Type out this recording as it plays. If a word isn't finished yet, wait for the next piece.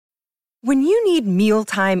When you need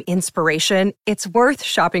mealtime inspiration, it's worth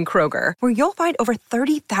shopping Kroger, where you'll find over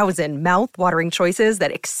 30,000 mouth-watering choices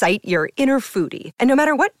that excite your inner foodie. And no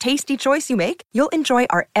matter what tasty choice you make, you'll enjoy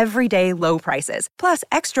our everyday low prices, plus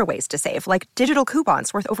extra ways to save, like digital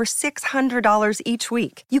coupons worth over $600 each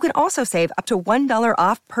week. You can also save up to $1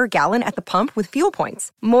 off per gallon at the pump with fuel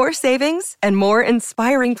points. More savings and more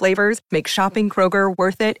inspiring flavors make shopping Kroger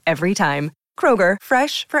worth it every time. Kroger,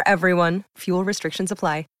 fresh for everyone. Fuel restrictions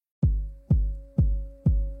apply.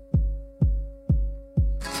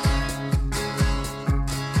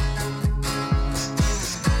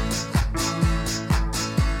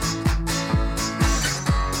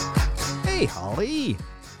 Hey, Holly.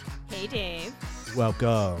 Hey, Dave.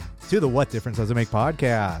 Welcome to the What Difference Does It Make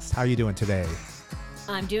podcast. How are you doing today?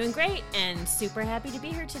 I'm doing great and super happy to be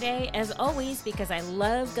here today, as always, because I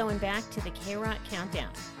love going back to the K-Rock Countdown.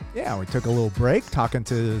 Yeah, we took a little break talking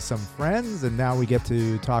to some friends, and now we get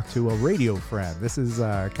to talk to a radio friend. This is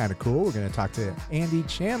kind of cool. We're going to talk to Andy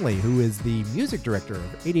Chanley, who is the music director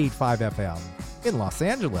of 88.5 FM in Los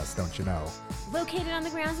Angeles, don't you know? Located on the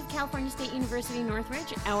grounds of California State University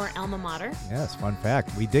Northridge, our alma mater. Yes, fun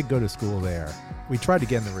fact. We did go to school there. We tried to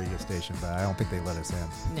get in the radio station, but I don't think they let us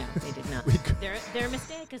in. No, they did not. They're a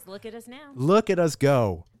mistake, because look at us now. Look at us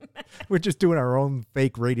go. We're just doing our own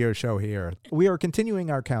fake radio show here. We are continuing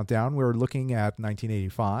our countdown. We're looking at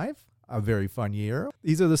 1985. A very fun year.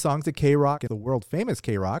 These are the songs that K-Rock, the world famous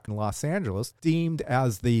K-Rock in Los Angeles, deemed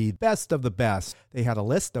as the best of the best. They had a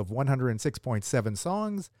list of 106.7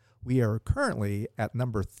 songs. We are currently at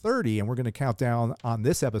number 30, and we're going to count down on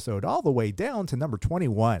this episode all the way down to number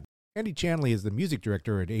 21. Andy Chanley is the music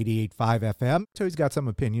director at 88.5 FM, so he's got some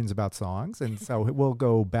opinions about songs, and so we'll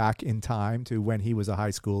go back in time to when he was a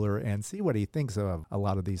high schooler and see what he thinks of a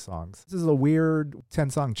lot of these songs. This is a weird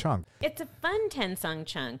 10-song chunk. It's a fun 10-song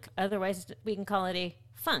chunk. Otherwise, we can call it a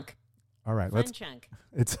funk. All right, fun chunk.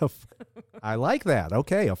 I like that.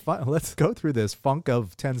 Okay, let's go through this funk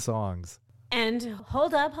of 10 songs. And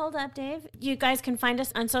hold up, Dave. You guys can find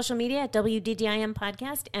us on social media at WDDIM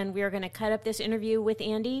Podcast, and we are going to cut up this interview with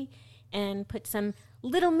Andy and put some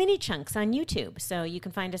little mini chunks on YouTube. So you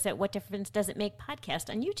can find us at What Difference Does It Make podcast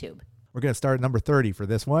on YouTube. We're going to start at number 30 for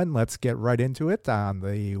this one. Let's get right into it on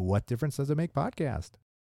the What Difference Does It Make podcast.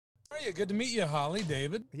 How are you? Good to meet you, Holly,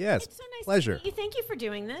 David. Yes, it's so nice pleasure. To meet you. Thank you for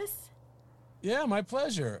doing this. Yeah, my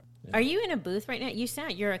pleasure. Are you in a booth right now?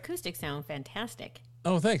 Your acoustics sound fantastic.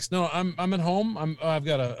 Oh, thanks. No, I'm at home. I've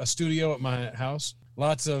got a studio at my house.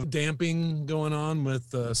 Lots of damping going on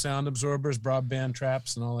with sound absorbers, broadband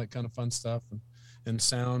traps, and all that kind of fun stuff, and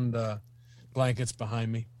sound blankets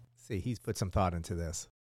behind me. See, he's put some thought into this.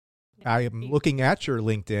 I am looking at your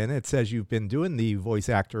LinkedIn. It says you've been doing the voice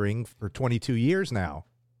acting for 22 years now.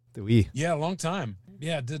 Yeah, a long time.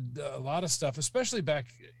 Yeah, did a lot of stuff, especially back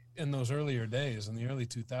in those earlier days, in the early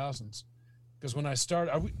 2000s. Because when I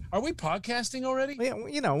started, are we podcasting already? Yeah,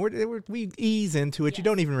 you know, we ease into it. Yes. You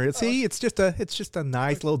don't even really see. It's just a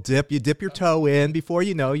nice little dip. You dip your toe in before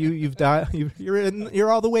you know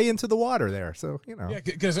you're all the way into the water there. So you know. Yeah,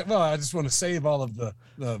 because I just want to save all of the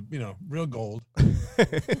real gold. We're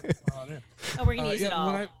gonna use it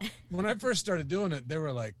all. When I first started doing it, there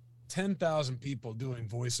were like 10,000 people doing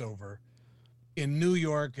voiceover in New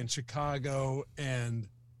York and Chicago and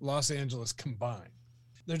Los Angeles combined.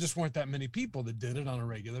 There just weren't that many people that did it on a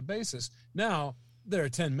regular basis. Now there are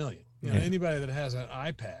 10 million. You know, anybody that has an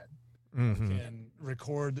iPad can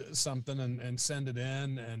record something and send it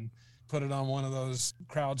in and put it on one of those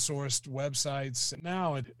crowdsourced websites.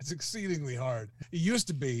 Now it's exceedingly hard. It used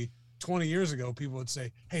to be 20 years ago, people would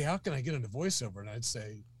say, "Hey, how can I get into voiceover?" And I'd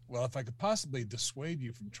say, well, if I could possibly dissuade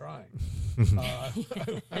you from trying,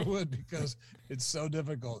 I would, because it's so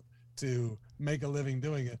difficult to make a living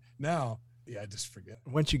doing it. Now, yeah, I just forget.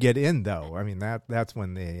 Once you get in, though, I mean that's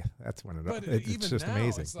when it's just now,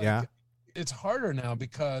 amazing. It's like, yeah, it's harder now,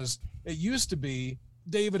 because it used to be,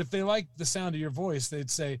 David, if they liked the sound of your voice, they'd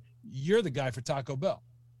say, "You're the guy for Taco Bell.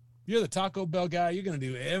 You're the Taco Bell guy. You're going to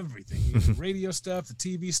do everything. The radio stuff, the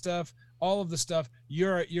TV stuff, all of the stuff.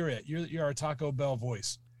 You're it. You're our Taco Bell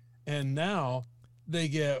voice." And now they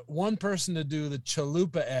get one person to do the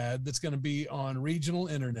Chalupa ad that's going to be on regional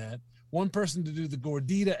internet, one person to do the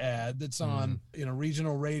Gordita ad that's on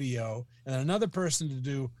regional radio, and another person to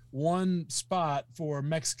do one spot for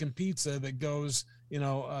Mexican pizza that goes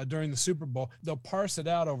during the Super Bowl. They'll parse it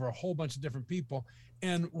out over a whole bunch of different people.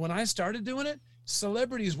 And when I started doing it,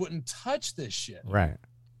 celebrities wouldn't touch this shit. Right.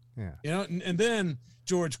 Yeah. And then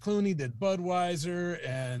George Clooney did Budweiser,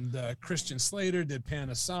 and Christian Slater did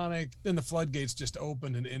Panasonic. Then the floodgates just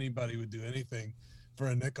opened, and anybody would do anything for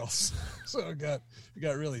a nickel. So it got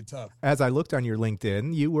really tough. As I looked on your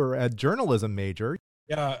LinkedIn, you were a journalism major.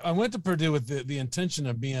 Yeah, I went to Purdue with the intention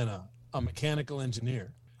of being a mechanical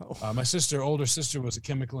engineer. Oh. My older sister, was a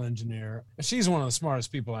chemical engineer. And she's one of the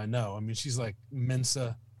smartest people I know. I mean, she's like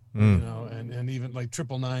Mensa, you know, and even like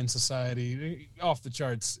 999 Society, off the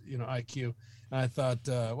charts, you know, IQ. And I thought,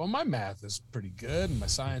 well, my math is pretty good and my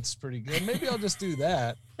science is pretty good. Maybe I'll just do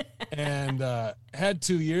that. And had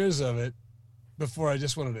 2 years of it before I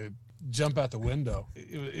just wanted to jump out the window.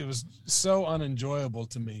 It was so unenjoyable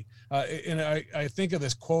to me. And I think of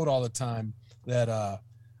this quote all the time that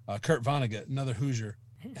Kurt Vonnegut, another Hoosier,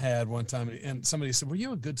 had one time. And somebody said, "Were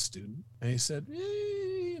you a good student?" And he said,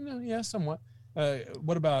 yeah, somewhat.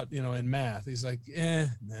 What about, in math? He's like,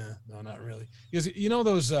 no, not really. Because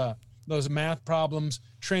those math problems,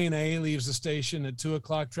 train A leaves the station at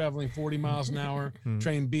 2:00 traveling 40 miles an hour.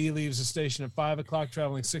 Train B leaves the station at 5:00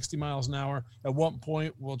 traveling 60 miles an hour. At what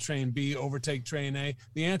point will train B overtake train A?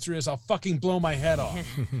 The answer is I'll fucking blow my head off.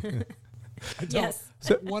 I don't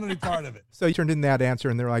want any part of it. So you turned in that answer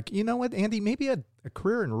and they're like, you know what, Andy, maybe a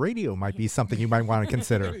career in radio might be something you might want to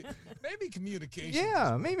consider. maybe communication.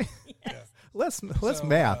 Yeah, maybe. Yes. Less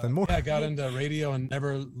math and more. Yeah, I got into radio and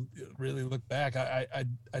never really looked back. I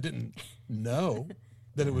didn't know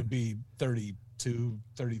that it would be 32,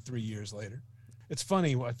 33 years later. It's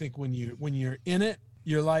funny. I think when you're in it,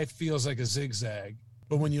 your life feels like a zigzag.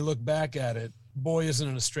 But when you look back at it, boy, isn't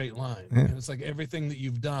it a straight line. Yeah. And it's like everything that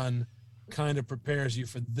you've done kind of prepares you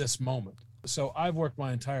for this moment. So I've worked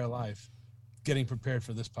my entire life getting prepared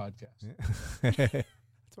for this podcast.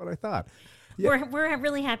 That's what I thought. Yeah. We're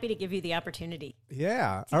really happy to give you the opportunity.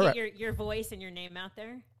 Yeah. To get your voice and your name out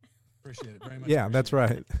there. Appreciate it very much. Yeah, that's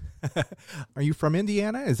right. Are you from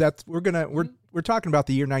Indiana? We're talking about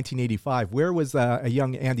the year 1985. Where was a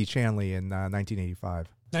young Andy Chanley in 1985?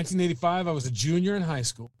 1985, I was a junior in high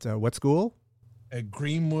school. So what school? At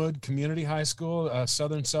Greenwood Community High School, a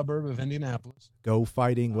southern suburb of Indianapolis. Go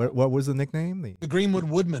Fighting. What was the nickname? The Greenwood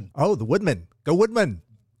Woodmen. Oh, the Woodmen. Go Woodmen.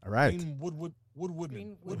 All right. Woodwoodmen.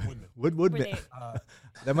 Woodwoodmen.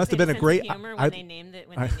 That must have been a great. Humor when they named it.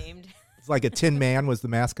 It's like a Tin Man was the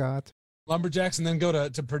mascot. Lumberjacks, and then go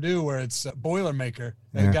to Purdue where it's a Boilermaker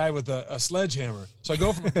and a guy with a sledgehammer. So I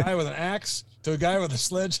go from a guy with an axe to a guy with a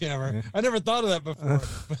sledgehammer. Yeah. I never thought of that before.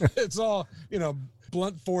 But it's all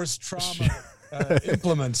blunt force trauma.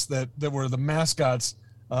 Implements that were the mascots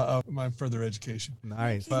of my further education.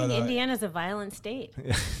 Nice. But, Indiana's a violent state.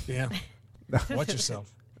 Yeah. Watch yourself.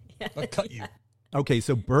 I'll cut you. Okay,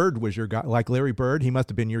 so Bird was your guy. Like Larry Bird, he must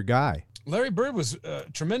have been your guy. Larry Bird was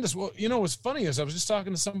tremendous. Well, what's funny is I was just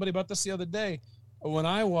talking to somebody about this the other day. When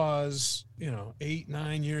I was, 8,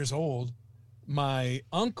 9 years old, my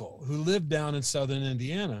uncle, who lived down in southern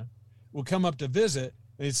Indiana, would come up to visit.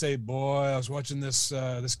 And he'd say, "Boy, I was watching this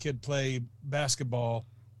kid play basketball.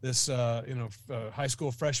 This high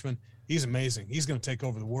school freshman. He's amazing. He's going to take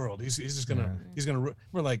over the world. He's just going to he's going to."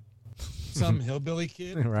 We're like, some hillbilly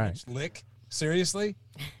kid, right? Lick, seriously,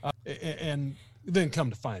 and then come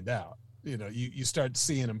to find out, you start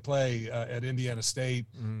seeing him play at Indiana State,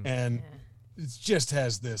 and it just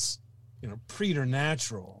has this,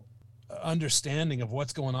 preternatural understanding of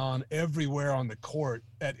what's going on everywhere on the court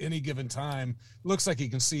at any given time. Looks like he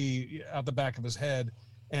can see out the back of his head,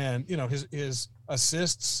 and his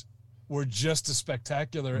assists were just as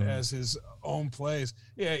spectacular as his own plays.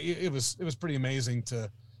 Yeah, it was pretty amazing to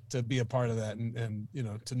be a part of that, and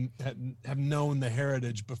to have known the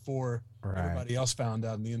heritage before everybody else found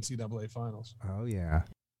out in the NCAA finals. Oh yeah.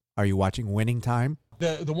 Are you watching Winning Time?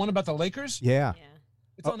 The one about the Lakers? Yeah.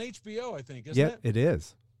 It's on HBO, I think, isn't it? Yeah, it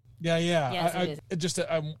is. Yeah. Yes,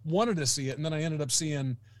 I wanted to see it, and then I ended up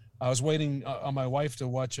seeing. I was waiting on my wife to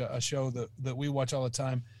watch a show that we watch all the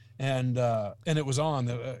time, and it was on.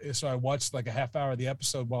 So I watched like a half hour of the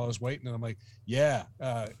episode while I was waiting, and I'm like,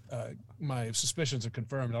 my suspicions are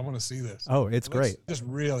confirmed. I want to see this. Oh, it's great. Just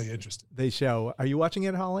really interesting. They show. Are you watching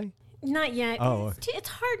it, Holly? Not yet. Oh. It's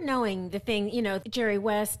hard knowing the thing, Jerry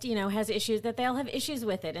West, has issues, that they'll have issues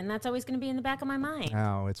with it. And that's always going to be in the back of my mind.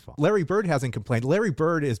 Oh, it's fun. Larry Bird hasn't complained. Larry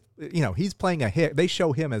Bird is, he's playing a hick. They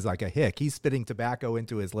show him as like a hick. He's spitting tobacco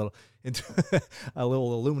into a little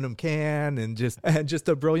aluminum can and just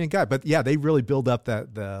a brilliant guy. But yeah, they really build up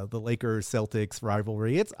the Lakers Celtics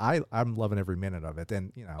rivalry. I'm loving every minute of it.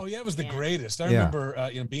 And, Oh yeah, it was the greatest. I remember,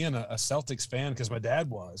 being a Celtics fan because my dad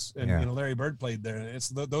was, and Larry Bird played there. And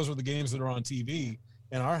those were the games that are on TV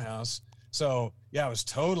in our house. So yeah, I was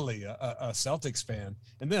totally a Celtics fan.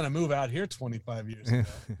 And then I moved out here 25 years ago,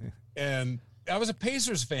 and I was a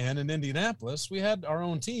Pacers fan in Indianapolis. We had our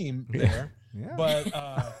own team there, but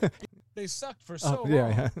they sucked for so long.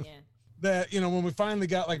 Yeah. that, when we finally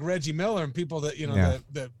got like Reggie Miller and people that, Yeah.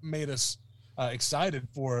 that made us excited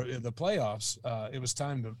for the playoffs, it was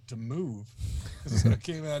time to move. So I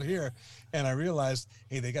came out here and I realized,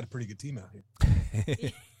 hey, they got a pretty good team out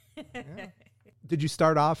here. Did you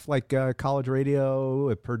start off like college radio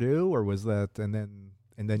at Purdue, or was that, and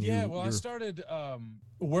then Yeah, well, I started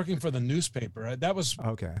working for the newspaper. That was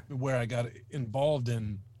okay. where I got involved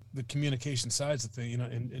in the communication sides of things,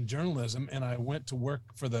 in journalism. And I went to work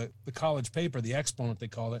for the college paper, the Exponent, they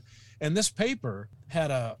called it. And this paper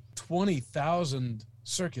had a 20,000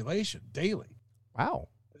 circulation daily. Wow.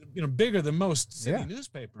 Bigger than most city Yeah.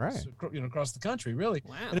 newspapers, across the country, really.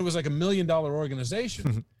 Wow. And it was like $1 million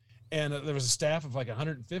organization. And there was a staff of like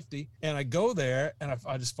 150. And I go there and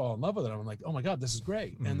I just fall in love with it. I'm like, oh my God, this is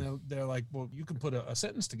great. And they're like, well, you can put a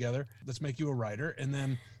sentence together. Let's make you a writer. And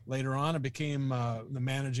then later on, I became the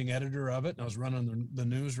managing editor of it. And I was running the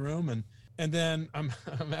newsroom. And then I'm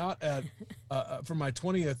out at, for my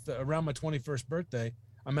 20th, around my 21st birthday,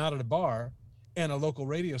 I'm out at a bar and a local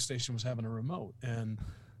radio station was having a remote. And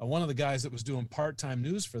one of the guys that was doing part-time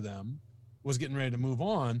news for them was getting ready to move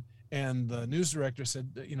on. And the news director said,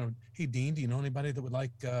 hey, Dean, do you know anybody that would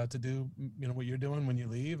like to do, what you're doing when you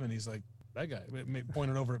leave? And he's like, that guy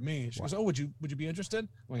pointed over at me. She goes, oh, would you be interested?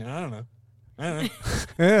 I'm like, I don't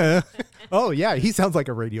know. Oh, yeah. He sounds like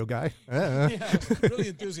a radio guy. Yeah, really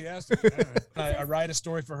enthusiastic. I write a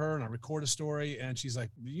story for her and I record a story. And she's like,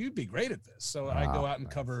 you'd be great at this. So I go out and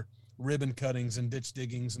cover ribbon cuttings and ditch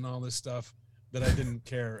diggings and all this stuff that I didn't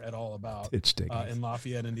care at all about in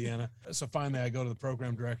Lafayette, Indiana. So finally I go to the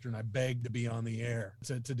program director and I beg to be on the air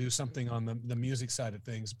to do something on the music side of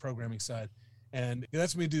things, programming side. And he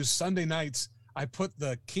lets me do Sunday nights. I put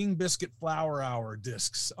the King Biscuit Flower Hour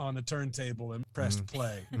discs on the turntable and pressed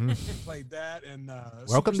play. Played that and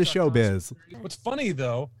Welcome to showbiz. What's funny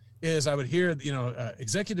though is I would hear,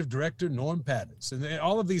 executive director Norm Pattis and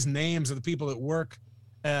all of these names of the people that work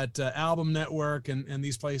at Album Network and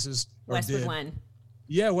these places. Westwood One.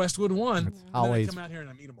 Yeah, Westwood One. And always. then I come out here and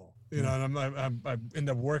I meet them all. And I end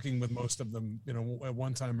up working with most of them, at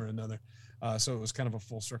one time or another. So it was kind of a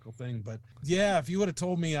full circle thing. But yeah, if you would have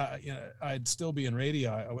told me I'd still be in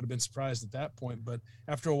radio, I would have been surprised at that point. But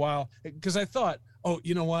after a while, because I thought, oh,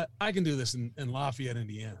 you know what? I can do this in Lafayette,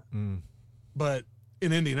 Indiana. But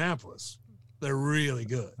in Indianapolis, they're really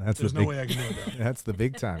good. There's no way I can do it. That's the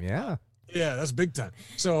big time. Yeah. Yeah, that's big time.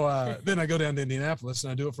 So then I go down to Indianapolis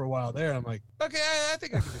and I do it for a while there. I'm like, okay, I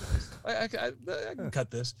think I can do this. I can cut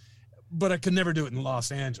this. But I could never do it in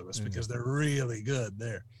Los Angeles because they're really good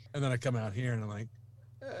there. And then I come out here and I'm like,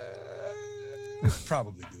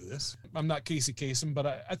 probably do this. I'm not Casey Kasem, but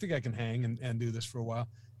I think I can hang and do this for a while.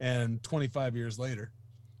 And 25 years later,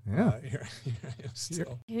 here I am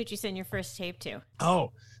still. Who'd you send your first tape to?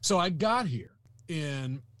 Oh, so I got here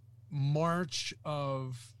in March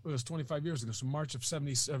of, it was 25 years ago, so March of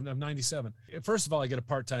 97. First of all, I get a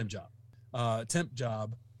part-time job, temp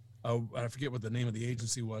job. I forget what the name of the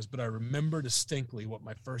agency was, but I remember distinctly what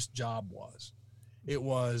my first job was. It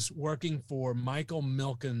was working for Michael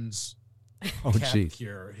Milken's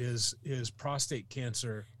CapCure, his prostate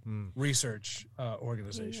cancer research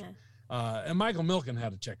organization. Yeah. And Michael Milken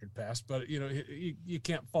had a checkered past, but you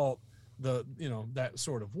can't fault that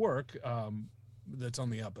sort of work. That's on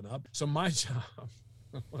the up and up. So my job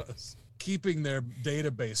was keeping their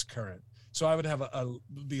database current. So I would have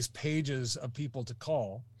these pages of people to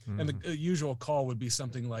call, and the usual call would be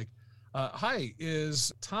something like, hi,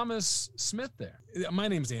 is Thomas Smith there? My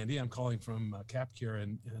name's Andy. I'm calling from CapCure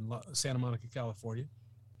in Santa Monica, California.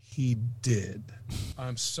 He did.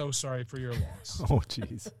 I'm so sorry for your loss. Oh,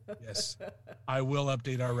 geez. Yes, I will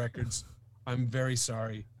update our records. I'm very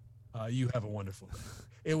sorry. You have a wonderful day.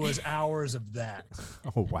 It was hours of that.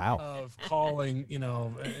 Oh, wow. Of calling, and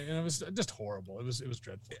it was just horrible. It was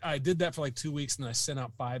dreadful. I did that for like 2 weeks, and I sent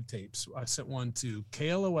out 5 tapes. I sent one to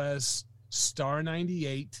KLOS, Star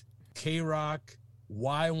 98, K-Rock,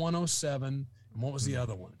 Y107, and what was the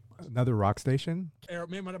other one? Another rock station? Might have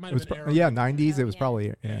been Arrow. Yeah, 90s. It was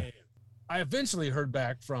probably, yeah. I eventually heard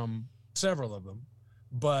back from several of them,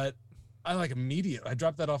 but I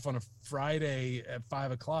dropped that off on a Friday at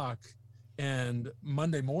 5 o'clock. And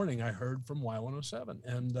Monday morning, I heard from Y107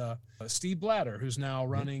 and Steve Blatter, who's now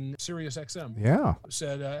running Sirius XM,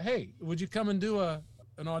 said, hey, would you come and do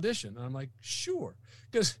an audition? And I'm like, sure.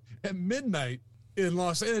 Because at midnight, in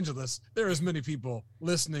Los Angeles, there are as many people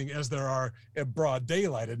listening as there are at broad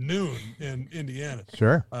daylight at noon in Indiana.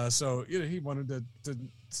 Sure. So he wanted to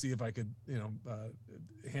see if I could,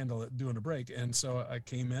 handle it doing a break. And so I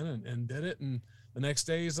came in and did it. And the next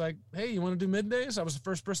day he's like, hey, you want to do middays? I was the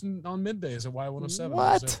first person on middays at Y107. I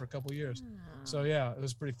was there for a couple of years. So yeah, it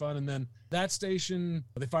was pretty fun. And then that station,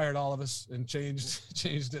 they fired all of us and changed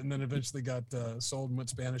it, and then eventually got sold and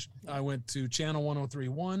went Spanish. I went to Channel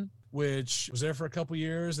 103.1, which was there for a couple of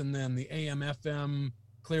years, and then the AM/FM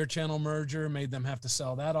Clear Channel merger made them have to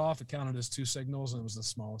sell that off. It counted as 2 signals, and it was the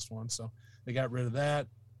smallest one, so they got rid of that.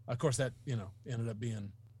 Of course, that ended up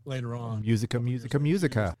being later on.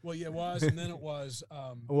 Musica. Well, yeah, it was, and then it was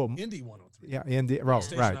Indy 103. Yeah, Indy.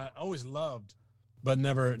 Right. I always loved, but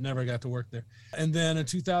never got to work there. And then in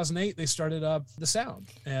 2008, they started up The Sound,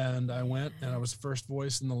 and I went, and I was the first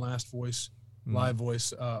voice and the last voice, live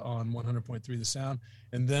voice on 100.3 The Sound,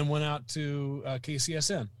 and then went out to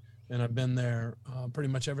KCSN, and I've been there pretty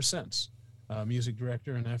much ever since. Music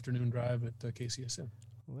director and afternoon drive at KCSN.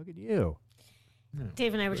 Look at you. Yeah.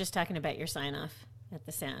 Dave and I were just talking about your sign-off at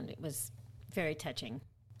The Sound. It was very touching.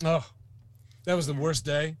 Oh, that was the worst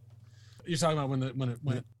day. You're talking about when it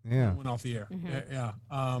went off the air. Mm-hmm. Yeah.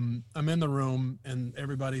 I'm in the room and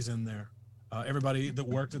everybody's in there. Everybody that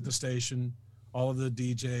worked at the station, all of the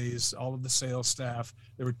DJs, all of the sales staff.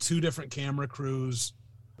 There were 2 different camera crews.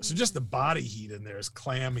 So just the body heat in there is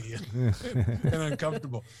clammy and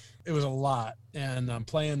uncomfortable. It was a lot. And I'm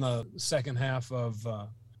playing the second half of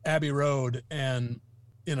Abbey Road, and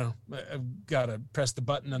I've got to press the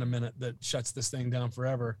button in a minute that shuts this thing down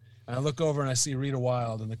forever. And I look over and I see Rita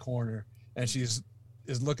Wilde in the corner, and is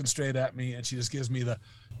looking straight at me, and she just gives me the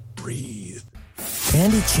breathe.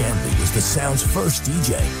 Andy Chanley was The Sound's first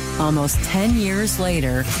DJ. Almost 10 years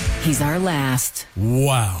later, he's our last.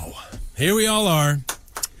 Wow. Here we all are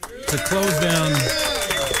to close down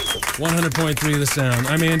 100.3 The Sound.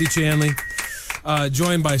 I'm Andy Chanley.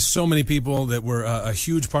 Joined by so many people that were a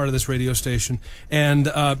huge part of this radio station. And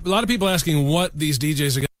a lot of people asking what these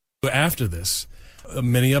DJs are going to do after this.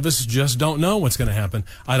 Many of us just don't know what's going to happen.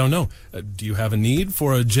 I don't know. Do you have a need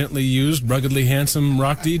for a gently used, ruggedly handsome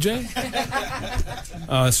rock DJ?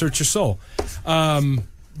 Search your soul.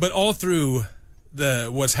 But all through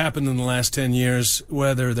what's happened in the last 10 years,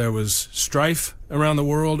 whether there was strife around the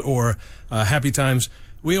world or happy times,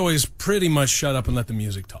 we always pretty much shut up and let the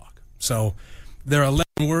music talk. So there are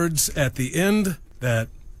 11 words at the end that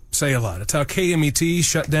say a lot. It's how KMET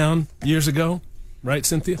shut down years ago, right,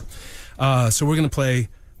 Cynthia? So we're going to play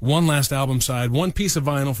one last album side, one piece of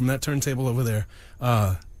vinyl from that turntable over there,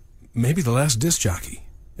 maybe the last disc jockey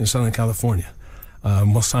in Southern California.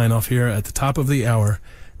 We'll sign off here at the top of the hour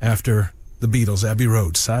after the Beatles, Abbey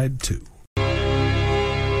Road, side 2.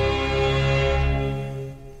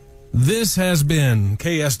 This has been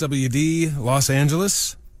KSWD Los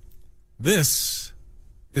Angeles. This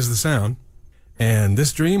is The Sound, and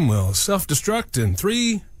this dream will self-destruct in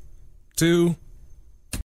 3, 2.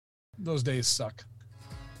 Those days suck.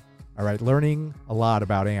 All right, learning a lot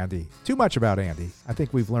about Andy. Too much about Andy. I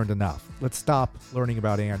think we've learned enough. Let's stop learning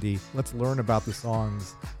about Andy. Let's learn about the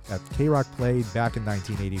songs that K-Rock played back in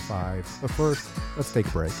 1985. But first, let's take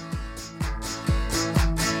a break.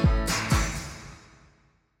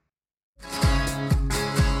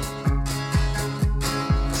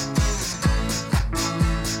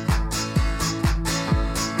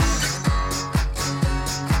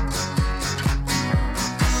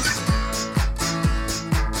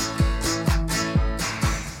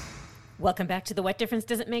 Welcome back to the What Difference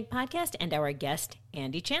Does It Make podcast and our guest,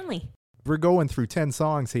 Andy Chanley. We're going through 10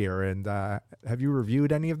 songs here, and have you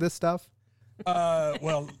reviewed any of this stuff?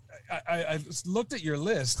 Well, I looked at your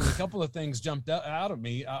list, and a couple of things jumped out at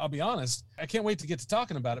me. I'll be honest, I can't wait to get to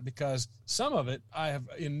talking about it because some of it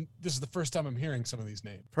this is the first time I'm hearing some of these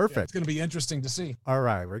names. Perfect. Yeah, it's going to be interesting to see. All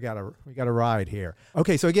right, we got a ride here.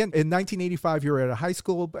 Okay, so again, in 1985, you were at a high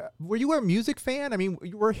school. Were you a music fan? I mean,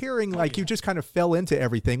 you were hearing you just kind of fell into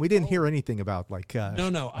everything. We didn't hear anything about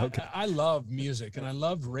No. Okay. I love music and I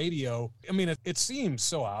loved radio. I mean, it seems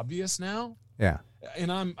so obvious now. Yeah.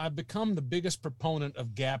 And I've become the biggest proponent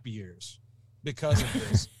of gap years because of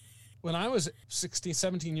this. When I was 16,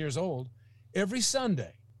 17 years old, every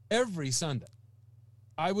Sunday,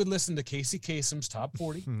 I would listen to Casey Kasem's Top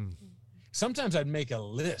 40. Sometimes I'd make a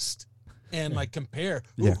list and compare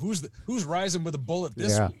who's rising with a bullet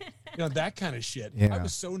this week. That kind of shit. Yeah. I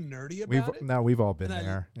was so nerdy about it. We've all been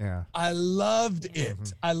there. Yeah. I loved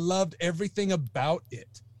it. I loved everything about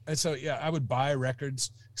it. And so, I would buy records,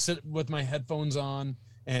 sit with my headphones on,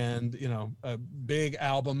 and big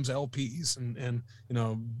albums, LPs, and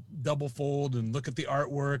double fold and look at the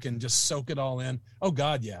artwork and just soak it all in. Oh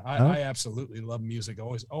God, yeah, I absolutely love music.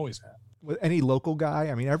 Always have. With any local guy,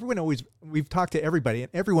 I mean, we've talked to everybody,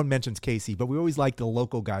 and everyone mentions Casey, but we always like the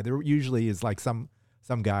local guy. There usually is like some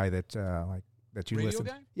guy that that you Radio listen.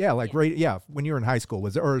 guy? Yeah, like radio. Yeah, when you were in high school,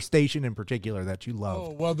 was there or a station in particular that you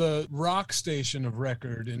loved? Oh, well, the rock station of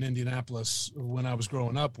record in Indianapolis when I was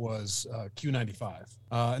growing up was Q95,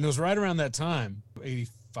 and it was right around that time,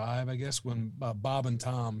 85, I guess, when Bob and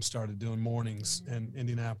Tom started doing mornings in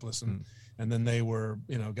Indianapolis, and then they were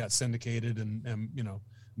got syndicated and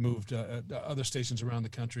moved to other stations around the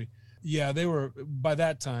country. Yeah, by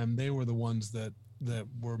that time they were the ones that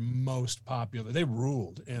were most popular. They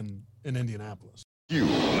ruled in Indianapolis.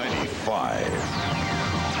 Q95,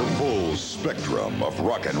 the full spectrum of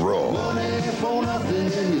rock and roll.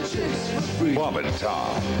 Bob and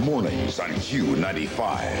Tom, mornings on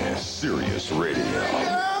Q95, Sirius Radio.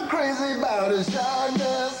 I'm crazy about it, the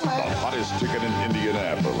hottest ticket in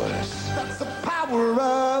Indianapolis. That's the power of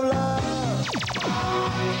love.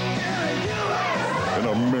 An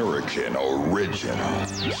American original.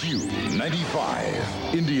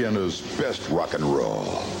 Q95, Indiana's best rock and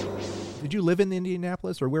roll. Did you live in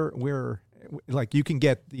Indianapolis, or where like you can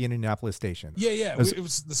get the Indianapolis station? Yeah. It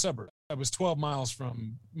was the suburb. I was 12 miles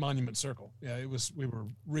from Monument Circle. Yeah, we were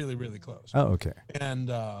really, really close. Oh, okay.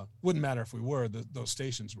 And wouldn't matter if we were. Those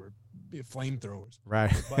stations were flamethrowers.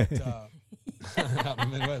 Right. But out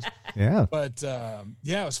in the Midwest. Yeah. But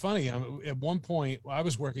it was funny. At one point, I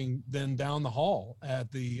was working then down the hall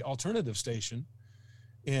at the alternative station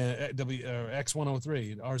in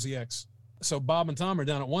X103 at RZX. So Bob and Tom are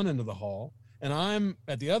down at one end of the hall, and I'm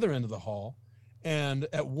at the other end of the hall. And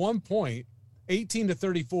at one point, 18 to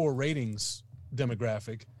 34 ratings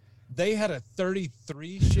demographic, they had a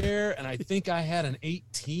 33 share, and I think I had an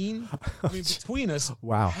 18. I mean, between us,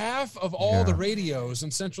 wow, half of all the radios in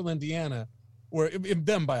central Indiana were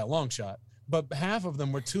them by a long shot, but half of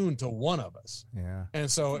them were tuned to one of us. Yeah. And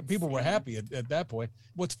so people were happy at that point.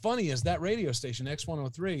 What's funny is that radio station,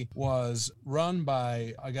 X103, was run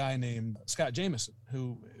by a guy named Scott Jameson,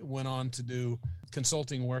 who went on to do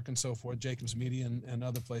consulting work and so forth, Jacobs Media and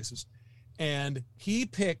other places. And he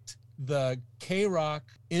picked the K-Rock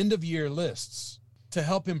end-of-year lists to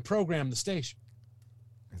help him program the station.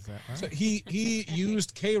 Is that right? So he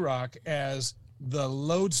used K-Rock as the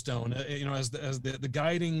lodestone, as the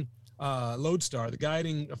guiding lodestar, the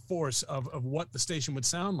guiding force of what the station would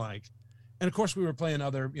sound like. And of course, we were playing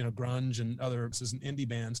other, grunge and other indie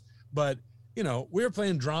bands, but we were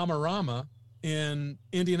playing Dramarama in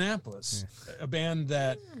Indianapolis, a band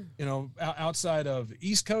that outside of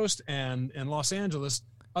East Coast and Los Angeles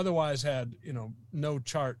otherwise had no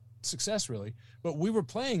chart success really. But we were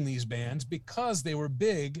playing these bands because they were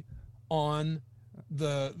big on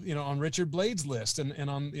the on Richard Blade's list and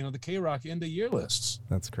on the K-Rock end of year lists.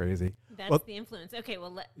 That's crazy. That's the influence. Okay,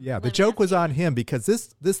 well, the joke was on him because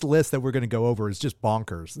this list that we're going to go over is just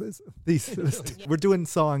bonkers. We're doing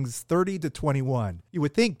songs 30 to 21. You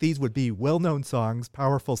would think these would be well-known songs,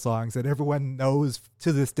 powerful songs that everyone knows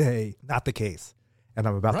to this day. Not the case. And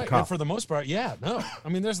I'm about to cough. And for the most part, no. I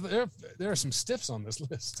mean, there are some stiffs on this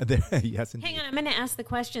list. Yes, indeed. Hang on, I'm going to ask the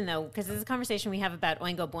question though, because this is a conversation we have about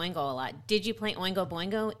Oingo Boingo a lot. Did you play Oingo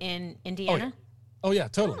Boingo in Indiana? Oh yeah,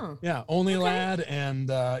 totally. Oh. Yeah, Only Lad and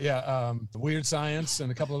Weird Science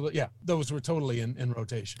and a couple of those were totally in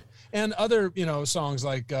rotation. And other songs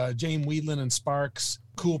like Jane Weedland and Sparks,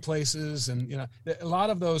 Cool Places, and a lot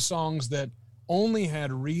of those songs that only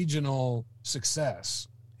had regional success.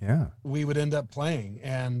 Yeah, we would end up playing,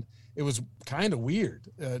 and it was kind of weird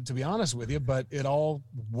to be honest with you, but it all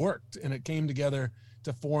worked and it came together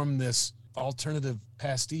to form this alternative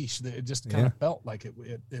pastiche that it just kind of felt like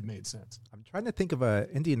it made sense. I'm trying to think of a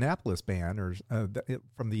Indianapolis band or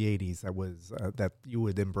from the 80s that was that you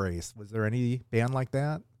would embrace. Was there any band like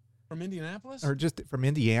that from Indianapolis or just from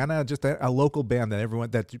Indiana? Just a local band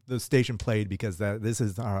that the station played because this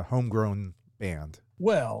is our homegrown band.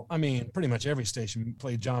 Well, I mean, pretty much every station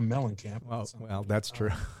played John Mellencamp. Well, that's true.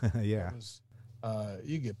 Yeah.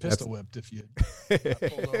 You get pistol whipped if you got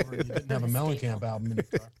pulled over and you didn't have a Mellencamp album in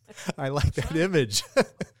your car. I like that image.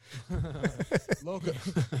 Local.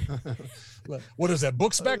 What is that,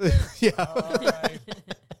 books back there? Yeah. All right.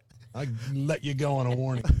 I let you go on a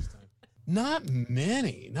warning this time. Not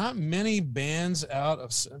many bands out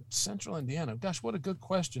of central Indiana. Gosh, what a good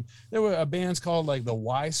question. There were bands called like the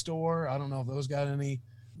Y Store. I don't know if those got any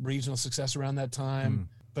regional success around that time.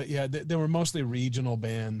 But yeah, there were mostly regional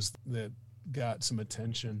bands that got some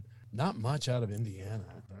attention. Not much out of Indiana.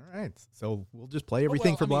 All right. So we'll just play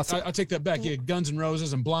everything from Los Angeles. I'll take that back. Yeah, Guns N'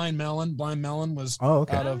 Roses and Blind Melon. Blind Melon was out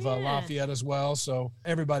of Lafayette as well. So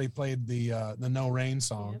everybody played the No Rain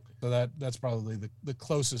song. Yep. So that's probably the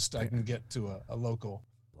closest I can get to a local.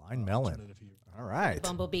 Blind Melon. All right. The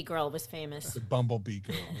Bumblebee Girl was famous. The Bumblebee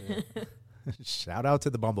Girl. Yeah. Shout out to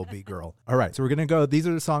the Bumblebee Girl. All right, so we're going to go. These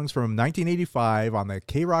are the songs from 1985 on the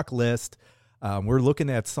K-Rock list. We're looking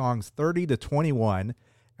at songs 30 to 21,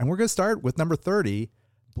 and we're going to start with number 30,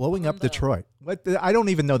 Blowing Up Detroit. What? I don't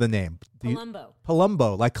even know the name.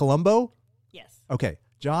 Palumbo, like Columbo? Yes. Okay,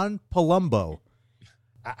 John Palumbo.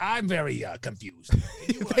 I'm very confused.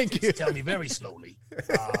 Can you tell me very slowly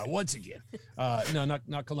once again? No,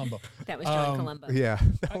 not Columbo. That was John Columbo. Yeah.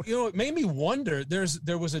 It made me wonder.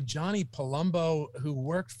 There was a Johnny Palumbo who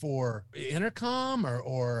worked for Intercom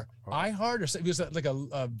or iHeart or something. He was like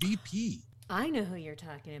a VP. I know who you're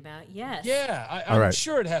talking about. Yes. Yeah, I'm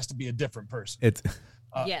sure it has to be a different person. It's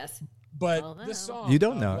yes. But this song, you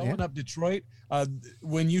don't know, Blowing Up Detroit.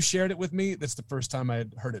 When you shared it with me, that's the first time I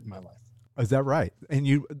had heard it in my life. Is that right? And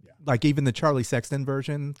you like even the Charlie Sexton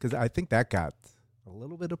version? Because I think that got a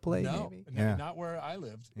little bit of play. No, maybe? not where I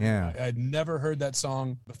lived. Yeah, I'd never heard that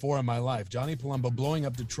song before in my life. Johnny Palumbo, Blowing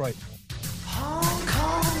Up Detroit. Hong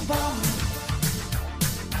Kong bomb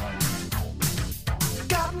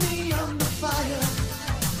got me under fire.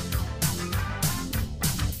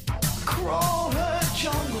 Crawl her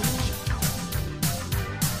jungle.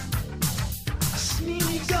 I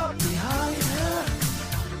sneak up behind her.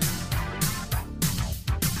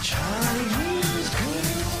 Chinese girl.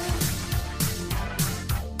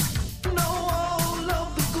 Know all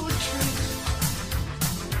of the good tricks.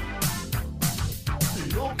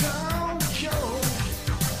 Look out, Joe.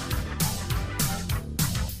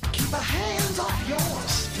 Keep her hands off your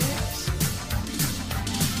sticks.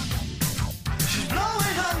 She's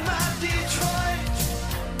blowing up my Detroit.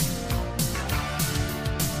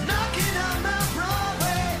 Knocking out my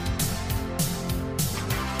Broadway.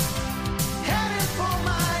 Headed for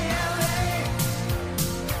my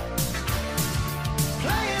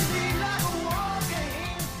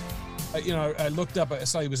I looked up. I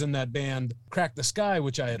saw he was in that band, Crack the Sky,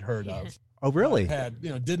 which I had heard of. Oh, really?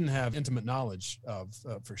 Didn't have intimate knowledge of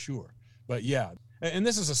for sure. But yeah, and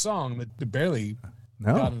this is a song that barely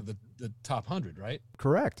got into the top 100, right?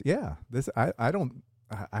 Correct. Yeah. This I don't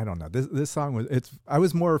know. This song was I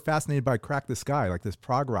was more fascinated by Crack the Sky, like this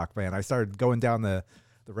prog rock band. I started going down the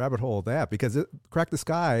rabbit hole of that because Crack the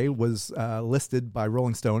Sky was listed by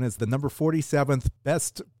Rolling Stone as the number 47th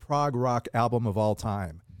best prog rock album of all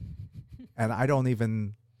time. And I don't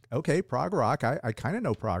even, prog rock. I kind of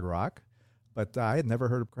know prog rock, but I had never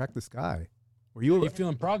heard of Crack the Sky. Were you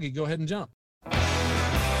feeling proggy? Go ahead and jump.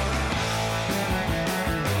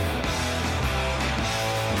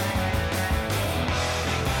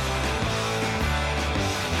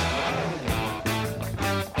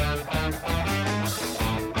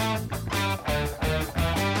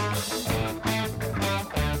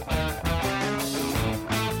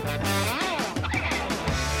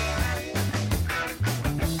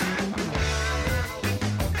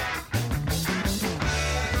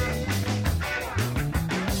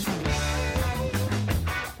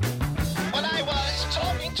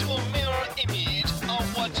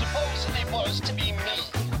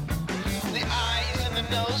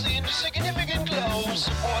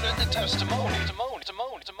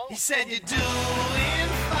 He said you're doing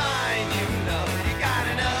fine, you know. You got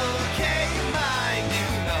an okay mind, you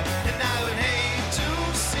know. And I would hate to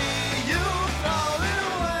see you throwing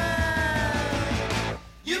away.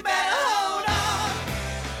 You better hold on.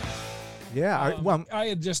 Yeah, I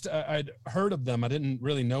had just I'd heard of them. I didn't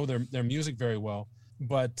really know their music very well,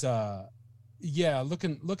 but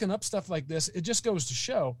looking up stuff like this, it just goes to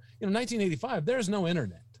show. 1985. There's no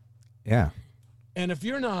internet. Yeah, and if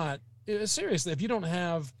you're not. Seriously, if you don't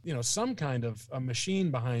have, some kind of a machine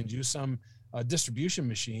behind you, some distribution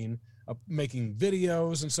machine making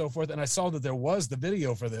videos and so forth, and I saw that there was the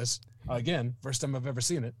video for this, again, first time I've ever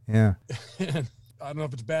seen it. Yeah. And I don't know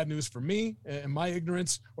if it's bad news for me and my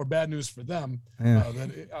ignorance or bad news for them. Yeah.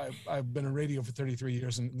 I've been in radio for 33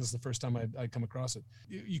 years, and this is the first time I'd come across it.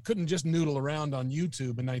 You couldn't just noodle around on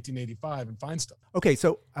YouTube in 1985 and find stuff. Okay,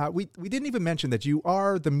 so we didn't even mention that you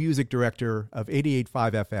are the music director of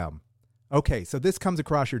 88.5 FM. Okay, so this comes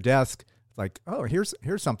across your desk. It's like, oh, here's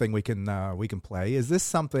something we can play. Is this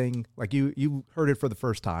something like you heard it for the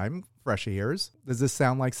first time, fresh ears? Does this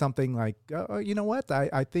sound like something like, you know what?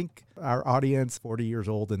 I think our audience, 40 years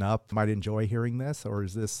old and up, might enjoy hearing this, or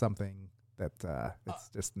is this something that it's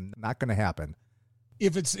just not going to happen?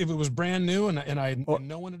 If it was brand new and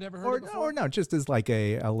no one had ever heard it before, or no, just as like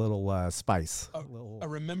a little spice, a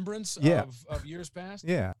remembrance Yeah. of years past.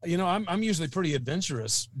 yeah. You know, I'm usually pretty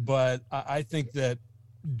adventurous, but I think that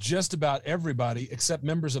just about everybody except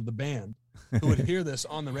members of the band who would hear this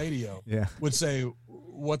on the radio Yeah. would say,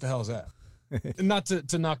 "What the hell is that?" Not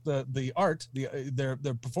to knock the art, their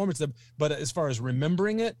performance, but as far as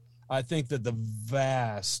remembering it, I think that the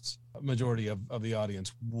vast majority of the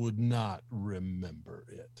audience would not remember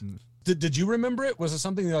it. Did you remember it? Was it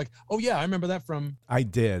something you're like, oh yeah, I remember that from? I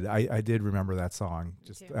did. I did remember that song.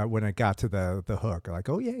 Just when it got to the hook, like,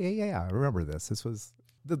 oh yeah, I remember this. This was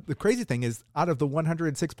the crazy thing is, out of the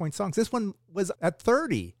 106 point songs, this one was at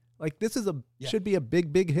 30. Like, this is should be a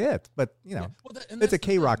big hit, but you know, it's a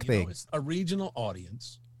K-Rock thing. It's a regional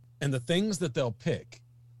audience, and the things that they'll pick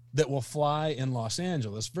that will fly in Los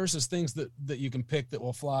Angeles versus things that you can pick that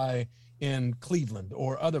will fly in Cleveland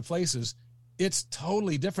or other places, it's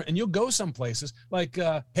totally different. And you'll go some places like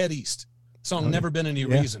Head East, song Never Been Any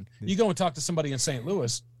Reason. You go and talk to somebody in St.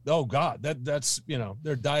 Louis, oh God, that's, you know,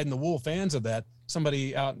 they're dyed-in-the-wool fans of that.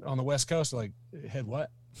 Somebody out on the West Coast, like, Head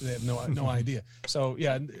what? They have no idea. So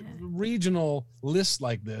yeah, regional lists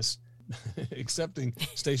like this, excepting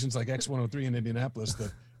stations like X103 in Indianapolis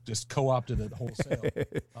that just co-opted it wholesale,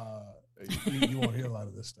 you won't hear a lot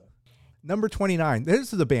of this stuff. Number 29.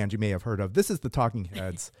 This is a band you may have heard of. This is the Talking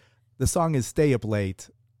Heads. The song is "Stay Up Late,"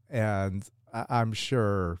 and I'm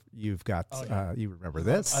sure you've got you remember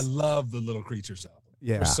this. I love the Little Creatures album.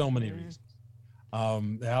 Yeah, for so many reasons.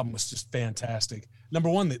 The album was just fantastic. Number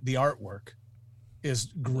one, the artwork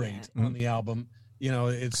is great on the album. You know,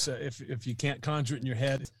 it's if you can't conjure it in your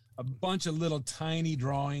head, a bunch of little tiny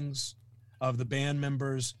drawings of the band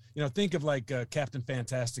members. You know, think of like Captain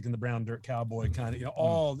Fantastic and the Brown Dirt Cowboy kind of, you know,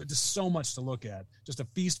 all just so much to look at, just a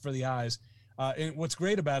feast for the eyes. And what's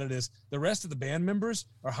great about it is the rest of the band members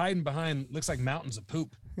are hiding behind, looks like mountains of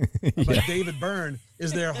poop. But David Byrne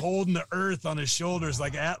is there holding the earth on his shoulders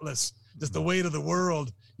like Atlas, just the weight of the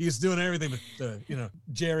world. He's doing everything with you know,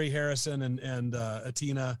 Jerry Harrison and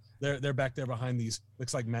Atina. They're back there behind these,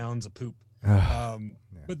 looks like mounds of poop.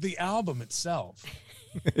 But the album itself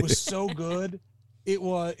was so good.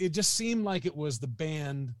 It just seemed like it was the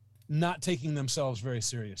band not taking themselves very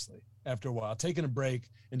seriously after a while, taking a break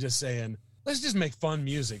and just saying, let's just make fun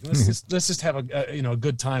music. Let's just have a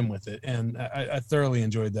good time with it. And I thoroughly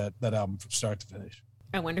enjoyed that album from start to finish.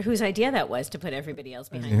 I wonder whose idea that was to put everybody else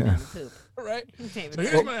behind the mountain poop. Right. David. So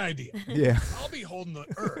here's my idea. Yeah. I'll be holding the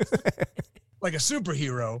earth like a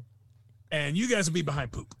superhero, and you guys will be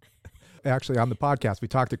behind poop. Actually, on the podcast, we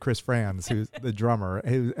talked to Chris Franz, who's the drummer,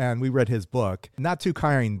 and we read his book. Not too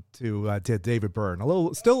kind to David Byrne.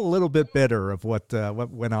 Still a little bit bitter of what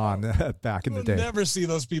went on back in the day. You'll never see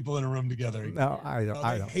those people in a room together again. No, I don't.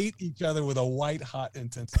 They hate each other with a white hot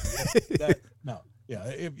intensity.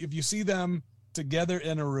 If you see them together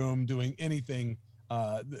in a room doing anything,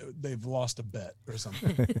 they've lost a bet or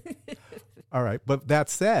something. All right, but that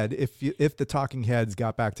said, if the Talking Heads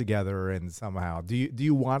got back together and somehow, would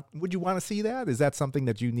you want to see that? Is that something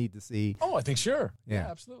that you need to see? Oh, I think sure. Yeah,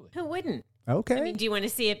 absolutely. Who wouldn't? Okay. I mean, do you want to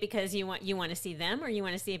see it because you want to see them, or you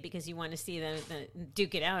want to see it because you want to see them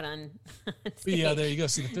duke it out on stage? Yeah, there you go.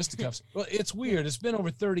 See the fisticuffs. Well, it's weird. It's been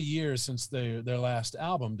over 30 years since their last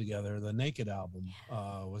album together. The Naked album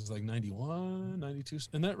was like 91, 92.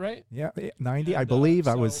 Isn't that right? Yeah, 90. I believe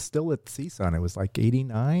I was still at CSUN. It was like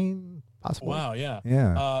 89, possibly. Wow, yeah.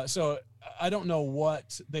 Yeah. So I don't know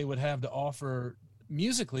what they would have to offer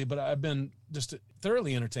musically, but I've been just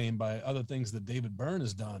thoroughly entertained by other things that David Byrne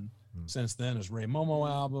has done since then. His Ray Momo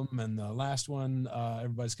album, and the last one,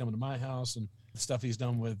 Everybody's Coming to My House, and the stuff he's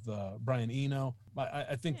done with Brian Eno.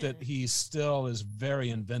 I think that he still is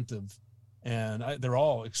very inventive, and they're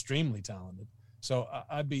all extremely talented. So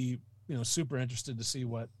I'd be super interested to see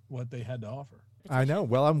what they had to offer. I know.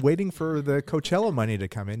 Well, I'm waiting for the Coachella money to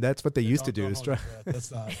come in. That's what they used to do.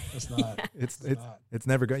 That's not. It's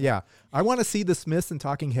never going. Yeah, I want to see the Smiths and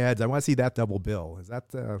Talking Heads. I want to see that double bill. Is that?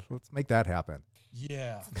 Let's make that happen.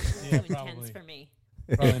 Yeah, probably. Intense for me.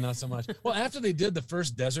 Probably not so much. Well, after they did the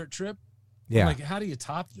first desert trip, yeah, I'm like, how do you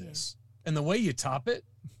top this? And the way you top it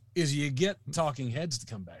is you get Talking Heads to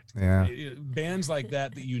come back. Yeah, bands like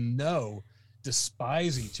that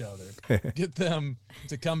despise each other. Get them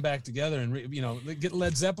to come back together and get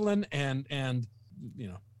Led Zeppelin and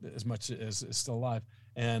as much as is still alive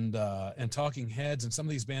and Talking Heads and some of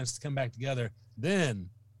these bands to come back together. Then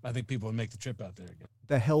I think people would make the trip out there again.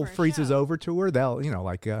 The Hell Freezes Over tour. They'll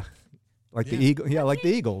Like the Eagle, like the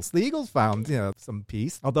Eagles. The Eagles found some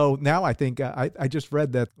peace. Although now I think I just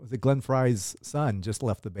read that Glenn Frey's son just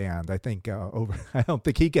left the band. I think I don't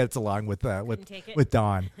think he gets along with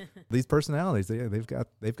Don. These personalities,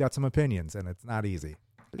 they've got some opinions, and it's not easy.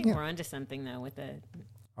 I think we're onto something though with the.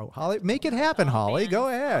 Oh, Holly, make it happen, Holly. Go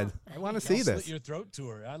ahead. I want to see this. Slit Your Throat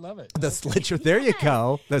tour. I love it. There you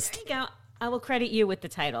go. There you go. I will credit you with the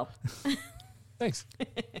title. Thanks.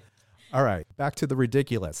 All right, back to the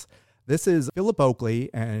ridiculous. This is Philip Oakley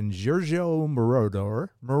and Giorgio Moroder.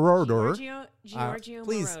 Giorgio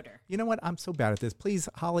please, Moroder. You know what? I'm so bad at this. Please,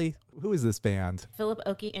 Holly, who is this band? Philip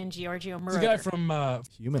Oakley and Giorgio Moroder. The guy from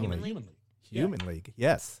Human League. League,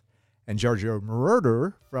 yes. And Giorgio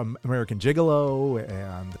Moroder from American Gigolo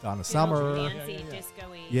and Donna Summer. Fancy,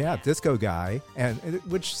 disco-y. Yeah, disco guy,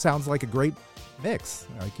 which sounds like a great mix.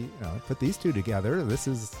 Like, put these two together. This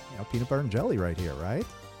is peanut butter and jelly right here, right?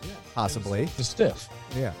 Yeah, possibly. The stiff.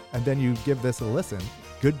 Yeah, and then you give this a listen.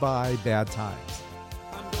 Goodbye, Bad Times.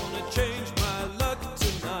 I'm gonna change my luck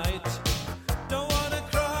tonight. Don't wanna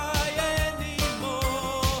cry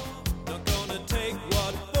anymore. Not gonna take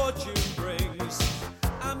what fortune brings.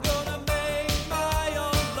 I'm gonna make my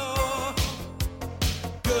own law.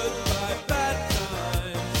 Goodbye, bad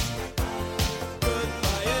times.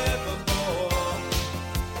 Goodbye, evermore.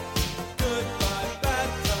 Goodbye, bad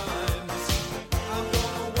times. I'm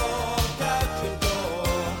gonna walk out your door.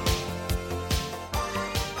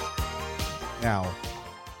 Now,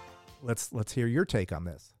 let's hear your take on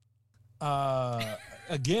this.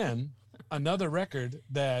 Again, another record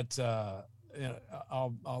that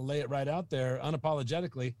I'll lay it right out there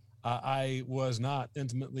unapologetically. I was not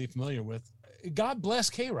intimately familiar with. God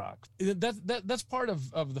bless K-Rock. That's part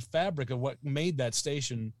of the fabric of what made that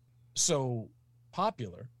station so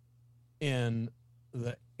popular in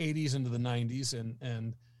the 80s into the 90s,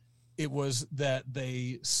 and it was that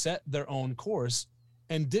they set their own course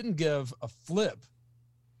and didn't give a flip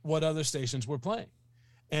what other stations were playing.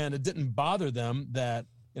 And it didn't bother them that,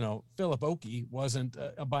 Philip Oakey wasn't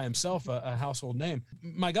by himself a household name.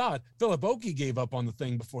 My God, Philip Oakey gave up on the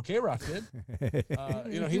thing before K-Rock did.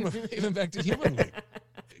 He went back to Human League.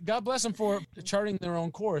 God bless them for charting their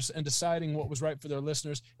own course and deciding what was right for their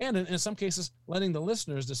listeners, and in some cases, letting the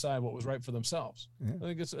listeners decide what was right for themselves. Yeah.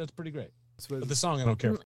 I think that's pretty great. But the song I don't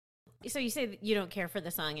care for. So you say that you don't care for the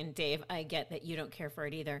song, and Dave, I get that you don't care for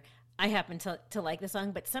it either. I happen to like the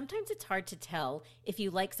song, but sometimes it's hard to tell if you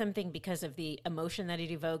like something because of the emotion that it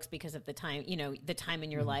evokes, because of the time, the time in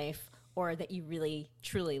your life, or that you really,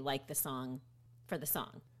 truly like the song for the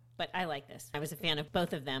song. But I like this. I was a fan of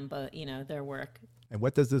both of them, but, their work. And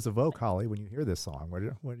what does this evoke, Holly, when you hear this song? What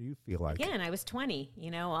do you feel like? Again, I was 20.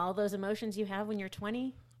 All those emotions you have when you're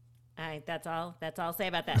 20. That's all I'll say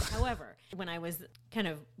about that. However, when I was kind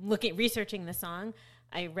of researching the song,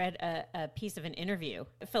 I read a piece of an interview.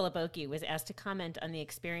 Philip Oakey was asked to comment on the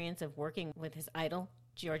experience of working with his idol,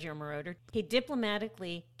 Giorgio Moroder. He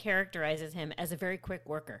diplomatically characterizes him as a very quick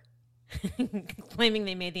worker, claiming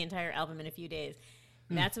they made the entire album in a few days.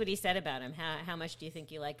 That's what he said about him. How much do you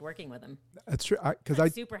think you liked working with him? That's true.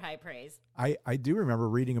 Because super high praise. I do remember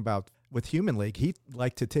reading about with Human League, he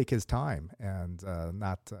liked to take his time and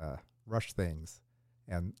not rush things,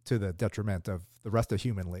 and to the detriment of the rest of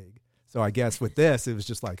Human League. So I guess with this, it was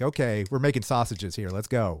just like, okay, we're making sausages here. Let's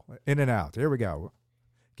go. In and out. Here we go.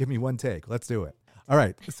 Give me one take. Let's do it. All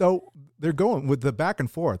right. So they're going with the back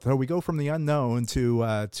and forth. So we go from the unknown to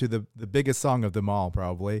the biggest song of them all,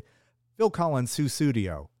 probably. Phil Collins'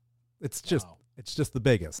 Sussudio. It's just the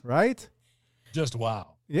biggest, right? Just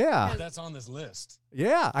wow. Yeah. That's on this list.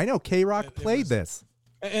 Yeah. I know K-Rock played this.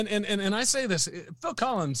 And I say this, Phil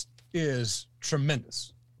Collins is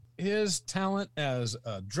tremendous. His talent as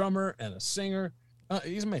a drummer and a singer,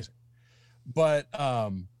 he's amazing. But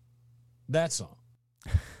that song,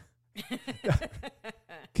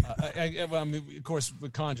 I mean, of course,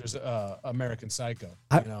 it conjures American Psycho.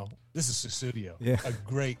 This is Sussudio, a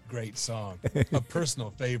great song, a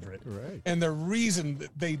personal favorite. Right. And the reason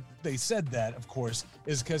that they said that, of course,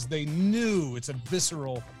 is because they knew it's a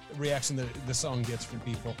visceral reaction that the song gets from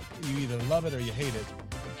people. You either love it or you hate it.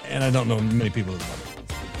 And I don't know many people that love it.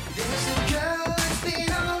 There's a girl that's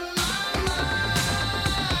been on my mind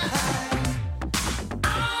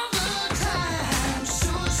all the time.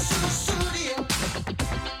 Sussudio.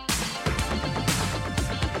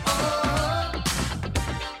 Oh,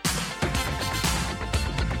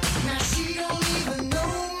 now she don't even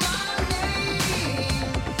know my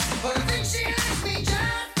name, but I think she likes me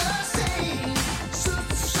just the same.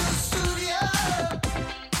 Sussudio.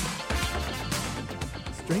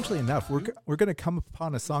 Strangely enough, we're going to come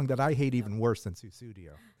upon a song that I hate even worse than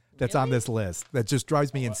Sussudio. that's on this list. That just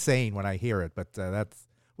drives me insane when I hear it. But that's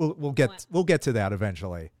we'll get to that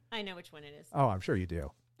eventually. I know which one it is. Oh, I'm sure you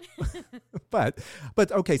do. but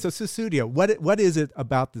okay. So Sussudio, what is it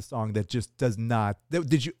about the song that just does not?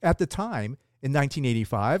 Did you at the time in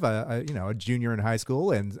 1985? A junior in high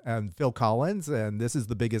school, and Phil Collins, and this is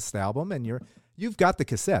the biggest album, and you've got the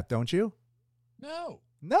cassette, don't you? No.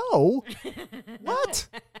 What?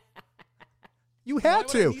 You had Why would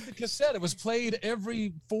to. I need the cassette. It was played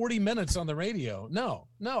every 40 minutes on the radio. No,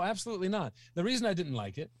 absolutely not. The reason I didn't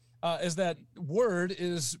like it is that Word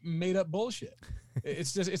is made up bullshit.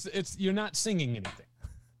 It's just it's you're not singing anything.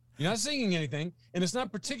 You're not singing anything, and it's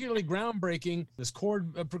not particularly groundbreaking. This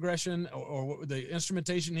chord progression or the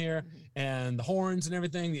instrumentation here and the horns and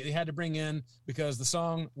everything that they had to bring in because the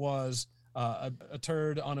song was a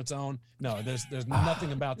turd on its own. No, there's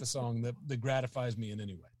nothing about the song that gratifies me in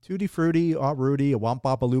any way. Tutti Frutti, Aw Rudy, a Womp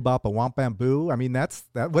Bop, a Loo Bop, a Womp Bamboo. I mean, that's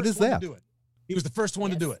that. What is that? He was the first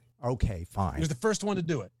one to do it. Okay, fine. He was the first one to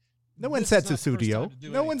do it. No one said Sussudio.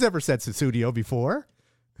 No one's ever said Sussudio before.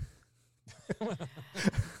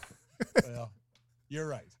 Well, you're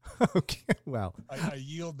right. Okay, well. I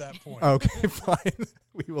yield that point. Okay, fine.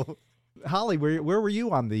 We will. Holly, where were you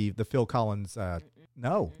on the Phil Collins?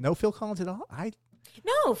 No Phil Collins at all?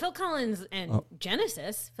 No, Phil Collins and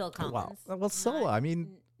Genesis, Phil Collins. Well, solo. I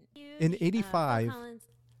mean, in 85.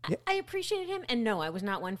 I appreciated him, and no, I was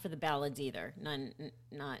not one for the ballads either.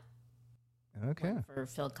 Not okay for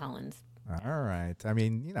Phil Collins. All right. I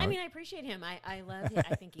mean, I appreciate him. I love him.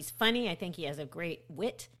 I think he's funny. I think he has a great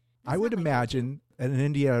wit. I would imagine at an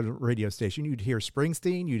India radio station, you'd hear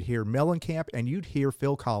Springsteen, you'd hear Mellencamp, and you'd hear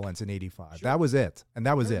Phil Collins in 85. Sure. That was it. And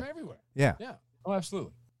that was it. Everywhere. Yeah. Yeah. Oh,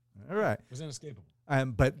 absolutely. All right. It was inescapable.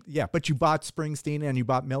 But you bought Springsteen and you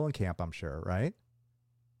bought Mellencamp, I'm sure, right?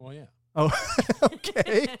 Well, yeah. Oh,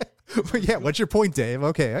 okay. Well, yeah. What's your point, Dave?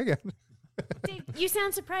 Okay. I get it. Dave, you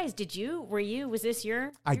sound surprised. Was this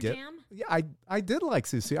your jam? Yeah, I did like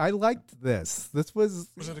Susie. I liked this. This was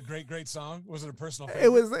it a great song? Was it a personal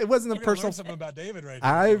favorite? It wasn't a personal. Learn something about David right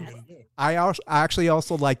now. I actually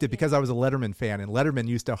also liked it because I was a Letterman fan, and Letterman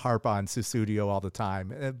used to harp on Sussudio all the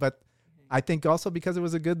time. But I think also because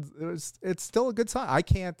it's still a good song.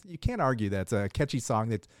 You can't argue that it's a catchy song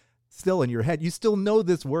that's still in your head. You still know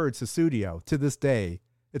this word Sussudio to this day.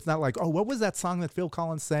 It's not like, oh, what was that song that Phil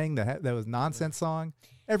Collins sang that was nonsense song?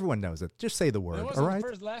 Everyone knows it. Just say the word, all right?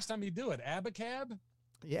 Last time you do it, Abacab?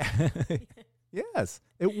 Yeah. Yes.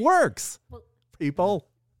 It works. Well, people,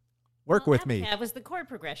 work with me. Abacab was the chord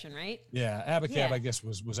progression, right? Yeah, Abacab, I guess,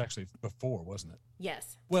 was actually before, wasn't it?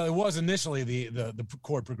 Yes. Well, it was initially the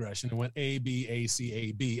chord progression. It went A, B, A, C,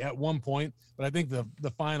 A, B at one point, but I think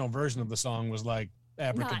the final version of the song was like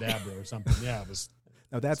Abracadabra or something. Yeah, it was.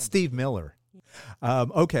 No, that's Steve Miller.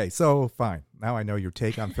 Okay, so fine. Now I know your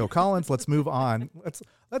take on Phil Collins. Let's move on. Let's.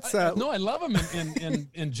 No, I love him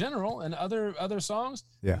in general and other songs.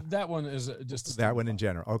 Yeah, that one is just that one in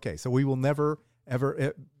general. Okay, so we will never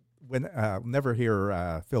ever never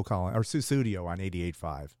hear Phil Collins or Sussudio on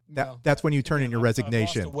 88.5. That's when you turn in your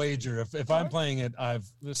resignation. I've lost a wager. If I'm playing it,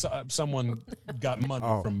 someone got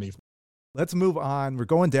money from me. Let's move on. We're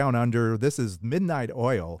going down under. This is Midnight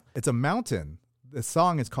Oil. It's a mountain. The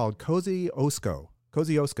song is called Kosciuszko.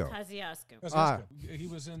 Kosciuszko. He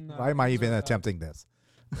was in. Why am I even attempting this?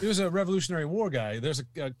 He was a Revolutionary War guy. There's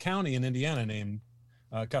a county in Indiana named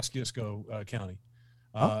Kosciuszko County,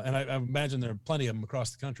 and I imagine there are plenty of them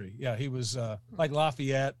across the country. Yeah, he was like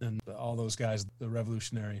Lafayette and all those guys. The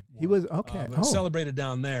Revolutionary War. He was okay. Celebrated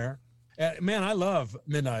down there. Man, I love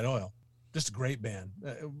Midnight Oil. Just a great band,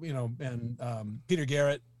 and Peter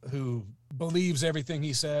Garrett, who believes everything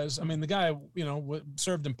he says. I mean, the guy,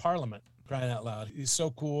 served in Parliament, crying out loud. He's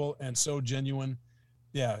so cool and so genuine.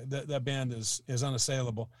 Yeah, that band is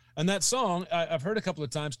unassailable. And that song, I've heard a couple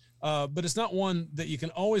of times, but it's not one that you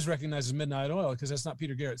can always recognize as Midnight Oil because that's not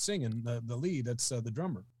Peter Garrett singing the lead. That's the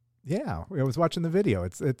drummer. Yeah, I was watching the video.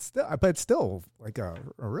 It's still like a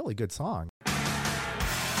really good song.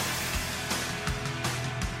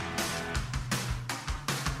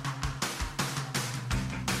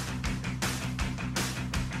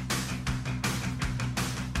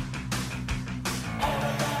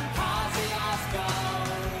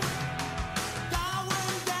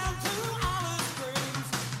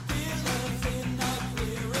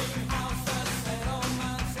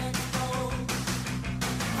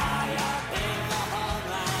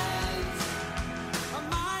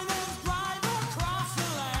 Miners drive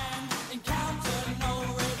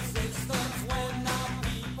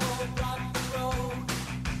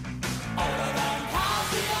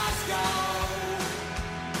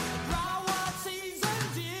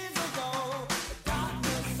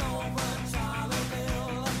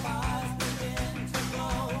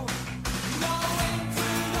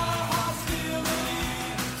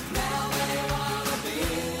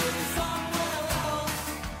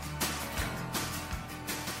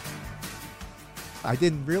I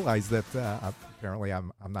didn't realize that. Apparently,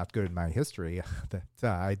 I'm not good in my history. That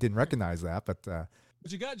I didn't recognize that, but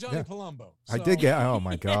you got Johnny Palumbo. I did get. Oh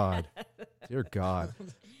my God, dear God.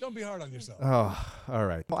 Don't be hard on yourself. Oh, all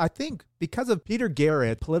right. Well, I think because of Peter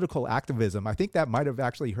Garrett, political activism, I think that might have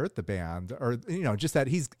actually hurt the band, or just that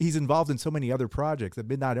he's involved in so many other projects that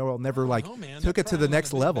Midnight Oil never took it to the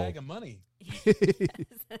next level. Bag of money.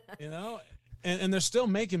 And they're still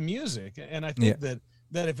making music, and I think that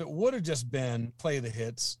if it would have just been play the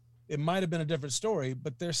hits, it might have been a different story.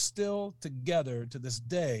 But they're still together to this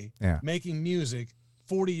day, making music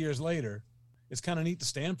 40 years later. It's kind of neat to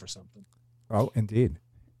stand for something. Oh, indeed.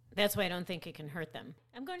 That's why I don't think it can hurt them.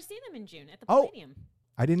 I'm going to see them in June at the Palladium.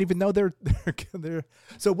 I didn't even know they're.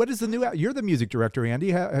 So what is the new? You're the music director,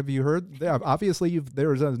 Andy. Have you heard? Obviously,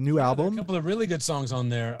 there's a new album. A couple of really good songs on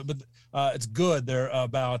there, but it's good. They're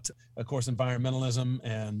about, of course, environmentalism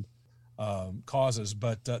and causes.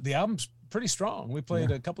 But the album's pretty strong. We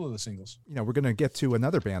played a couple of the singles. We're going to get to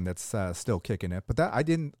another band that's still kicking it, but that I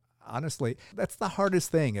didn't. Honestly, that's the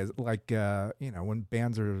hardest thing is when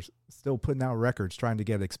bands are still putting out records, trying to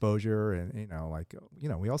get exposure. And,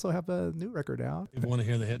 we also have a new record out. People want to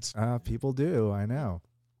hear the hits. People do. I know.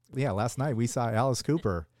 Yeah. Last night we saw Alice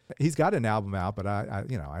Cooper. He's got an album out, but I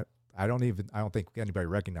don't think anybody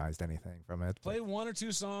recognized anything from it. Play one or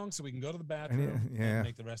two songs so we can go to the bathroom and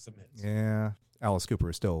make the rest of them hits. Yeah. Alice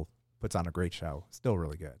Cooper still puts on a great show. Still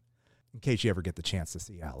really good. In case you ever get the chance to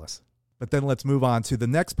see Alice. But then let's move on to the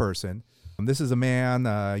next person. This is a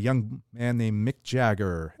young man named Mick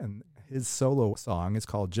Jagger, and his solo song is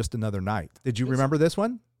called Just Another Night. Did you remember this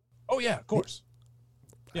one? Oh, yeah, of course.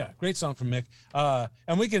 Yeah, great song from Mick.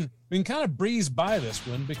 And we can kind of breeze by this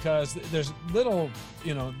one because there's little,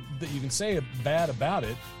 that you can say bad about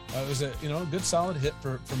it. It was a good solid hit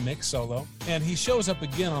for Mick solo. And he shows up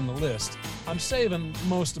again on the list. I'm saving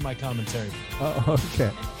most of my commentary. Oh,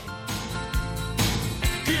 okay.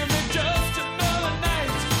 Give me just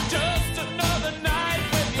another night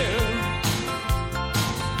with you.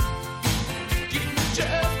 Give me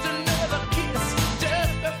just another kiss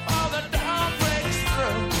just before the dawn breaks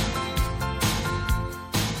through.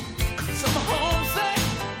 'Cause I'm homesick,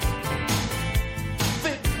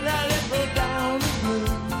 feeling a little down the blue,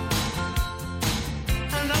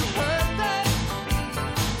 and I'm hurting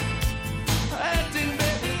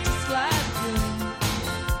baby just like you.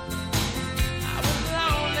 I was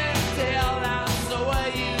lonely till I saw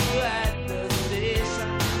you at the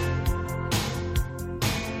station,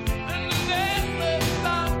 and never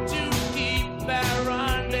thought you'd keep that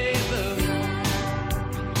rendezvous.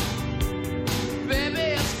 Baby,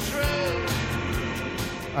 it's true.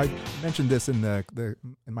 I mentioned this in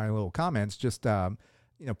in my little comments, just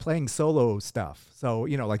playing solo stuff. So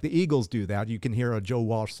like the Eagles do that. You can hear a Joe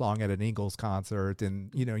Walsh song at an Eagles concert,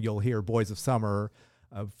 and you'll hear Boys of Summer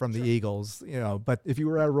from the Eagles. But if you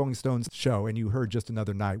were at a Rolling Stones show and you heard Just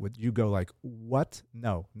Another Night, would you go like, what?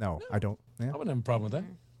 No, I don't. Yeah. I wouldn't have a problem with that.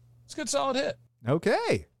 It's a good solid hit.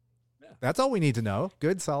 Okay, that's all we need to know.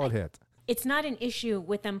 Good solid hit. It's not an issue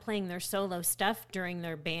with them playing their solo stuff during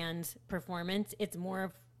their band's performance. It's more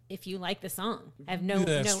of if you like the song. I have no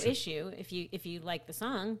issue. If you like the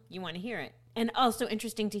song, you want to hear it. And also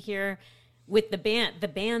interesting to hear with the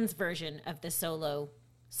band's version of the solo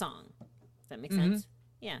song. Does that make sense?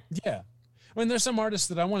 Yeah. Yeah. I mean, there's some artists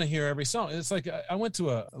that I want to hear every song. It's like I went to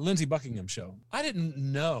a Lindsey Buckingham show. I didn't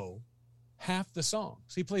know half the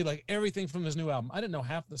songs. He played like everything from his new album. I didn't know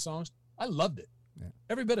half the songs. I loved it. Yeah.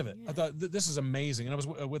 Every bit of it. Yeah. I thought this is amazing. And I was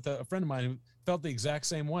with a friend of mine who felt the exact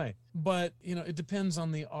same way. But, it depends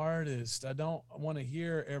on the artist. I don't want to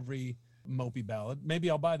hear every mopey ballad.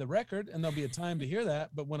 Maybe I'll buy the record and there'll be a time to hear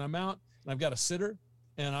that. But when I'm out and I've got a sitter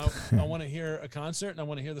and I want to hear a concert and I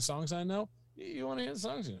want to hear the songs I know, you want to hear the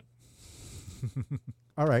songs you know.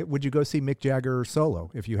 All right. Would you go see Mick Jagger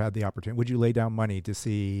solo if you had the opportunity? Would you lay down money to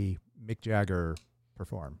see Mick Jagger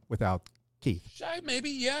perform without Keith? Maybe,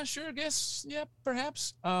 yeah, sure, I guess, yeah,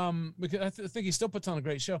 perhaps. Because I think he still puts on a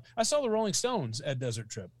great show. I saw the Rolling Stones at Desert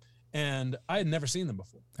Trip, and I had never seen them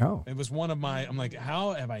before. Oh. It was one of my, I'm like,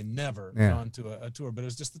 how have I never gone to a tour? But it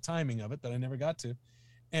was just the timing of it that I never got to.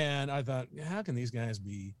 And I thought, how can these guys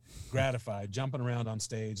be gratified jumping around on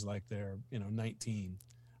stage like they're, 19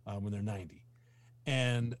 when they're 90?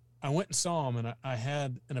 And I went and saw them, and I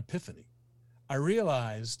had an epiphany. I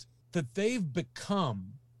realized that they've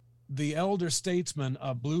become the elder statesmen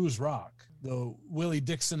of blues rock, the Willie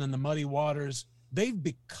Dixon and the Muddy Waters. They've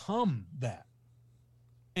become that.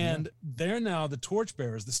 And they're now the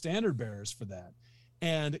torchbearers, the standard bearers for that.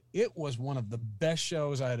 And it was one of the best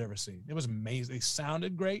shows I had ever seen. It was amazing. They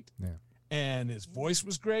sounded great. Yeah. And his voice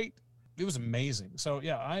was great. was amazing. So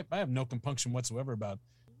yeah, I have no compunction whatsoever about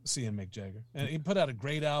seeing Mick Jagger. And he put out a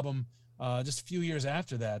great album just a few years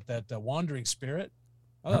after that Wandering Spirit.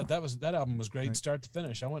 I thought that album was great, start to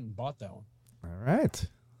finish. I went and bought that one. All right.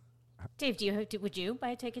 Dave, would you buy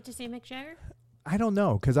a ticket to see Mick Jagger? I don't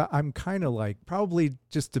know, because I'm kind of like, probably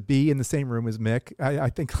just to be in the same room as Mick. I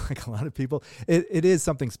think like a lot of people, it is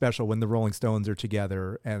something special when the Rolling Stones are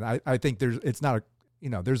together. And I think there's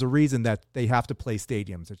a reason that they have to play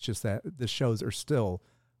stadiums. It's just that the shows are still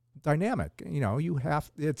dynamic.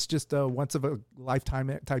 It's just a once of a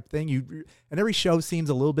lifetime type thing. And every show seems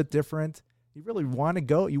a little bit different. You really want to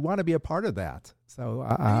go. You want to be a part of that. So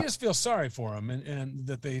you just feel sorry for them and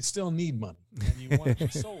that they still need money. And you want to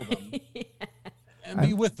console them and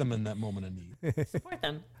be with them in that moment of need. Support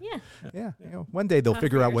them. Yeah. Yeah. One day they'll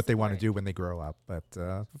figure out what they want to do when they grow up. But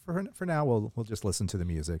for now, we'll just listen to the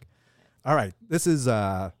music. All right. This is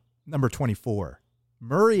number 24.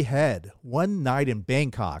 Murray Head, One Night in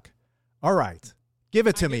Bangkok. All right. Give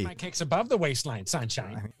it to me. My kicks above the waistline,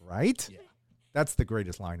 sunshine. Right? Yeah. That's the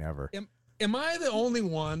greatest line ever. Am I the only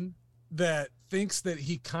one that thinks that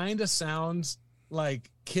he kind of sounds like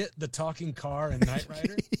Kit the talking car in Knight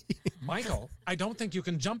Rider? Michael, I don't think you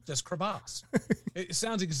can jump this crevasse. It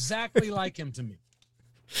sounds exactly like him to me.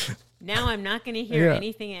 Now I'm not going to hear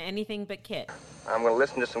anything but Kit. I'm going to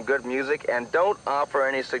listen to some good music and don't offer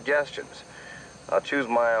any suggestions. I'll choose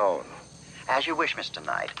my own. As you wish, Mr.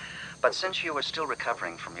 Knight. But since you are still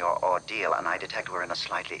recovering from your ordeal and I detect we're in a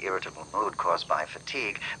slightly irritable mood caused by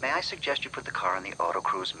fatigue, may I suggest you put the car in the auto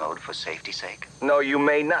cruise mode for safety's sake? No, you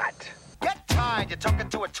may not. Get tired, you're talking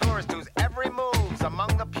to a tourist whose every move's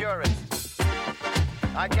among the purists.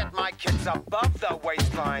 I get my kids above the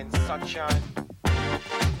waistline, sunshine.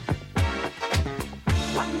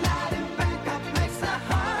 One night in Bangkok makes the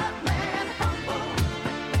heart man humble.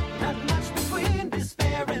 Not much between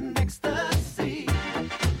despair and ecstasy.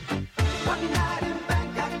 One night in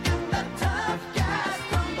Bangkok and the tough guys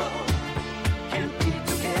crumble. Can't be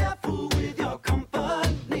too careful with your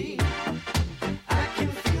company. I can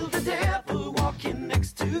feel the devil walking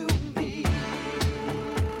next to me.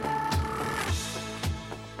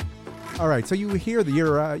 All right, so you hear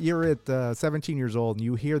you're at 17 years old and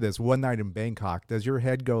you hear this One Night in Bangkok. Does your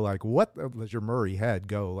head go like, what? Does your Murray head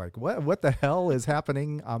go like, what the hell is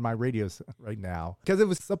happening on my radio right now? Because it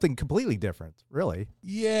was something completely different, really.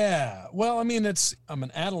 Yeah. Well, I mean, I'm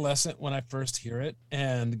an adolescent when I first hear it,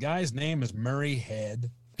 and the guy's name is Murray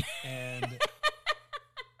Head. And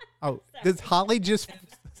does Holly just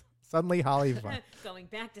suddenly Holly? Going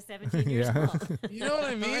back to 17 years old. You know what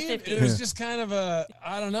I mean? It was just kind of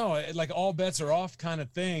I don't know, like all bets are off kind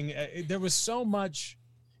of thing. There was so much,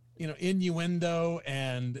 innuendo,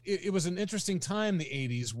 and it was an interesting time, the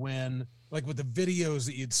 80s, when, like, with the videos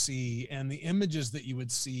that you'd see and the images that you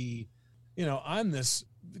would see, I'm this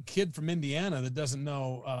kid from Indiana that doesn't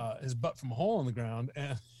know his butt from a hole in the ground.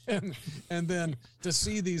 And then to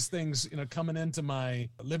see these things, coming into my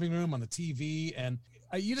living room on the TV, and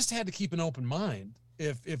you just had to keep an open mind.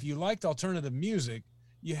 If you liked alternative music,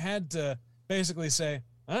 you had to basically say,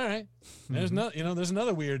 all right, there's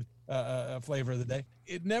another weird flavor of the day.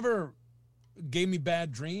 It never gave me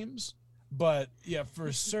bad dreams, but yeah,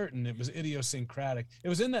 for certain it was idiosyncratic. It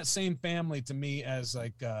was in that same family to me as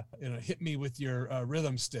like, Hit Me With Your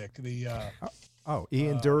Rhythm Stick.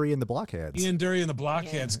 Ian Dury and the Blockheads. Ian Dury and the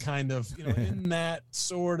Blockheads, kind of, in that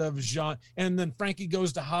sort of genre. And then Frankie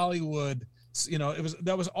Goes to Hollywood.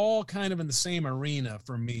 That was all kind of in the same arena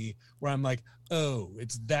for me, where I'm like, oh,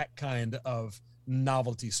 it's that kind of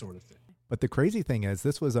novelty sort of thing. But the crazy thing is,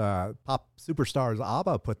 this was pop superstars.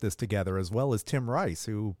 ABBA put this together, as well as Tim Rice,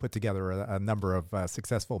 who put together a number of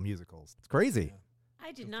successful musicals. It's crazy.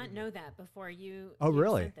 I did not know that before you. Oh,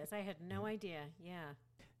 really? Sent this. I had no idea. Yeah.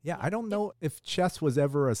 Yeah, I don't know if Chess was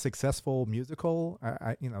ever a successful musical.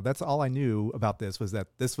 That's all I knew about this, was that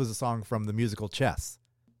this was a song from the musical Chess,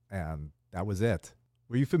 and that was it.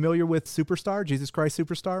 Were you familiar with Superstar, Jesus Christ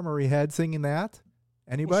Superstar, Murray Head singing that?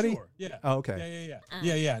 Anybody? Well, sure. Yeah. Oh, okay.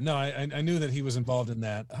 Yeah. No, I knew that he was involved in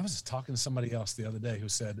that. I was just talking to somebody else the other day who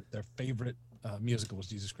said their favorite musical was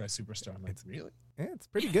Jesus Christ Superstar. I'm like, really? Yeah, it's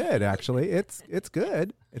pretty good, actually. It's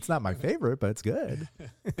good. It's not my favorite, but it's good.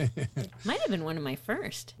 Might have been one of my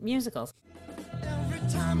first musicals. Every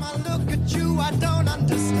time I look at you, I don't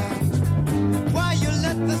understand why you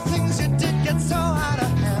let the things you did get so out of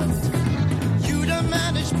hand. You'd have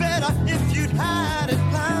managed better if you'd had it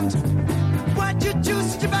planned. Why'd you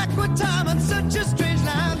choose such a backward time and such a strange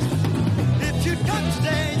land? If you'd come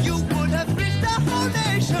today, you would have reached the whole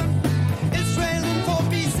nation. Israel in 4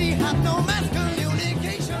 BC had no mass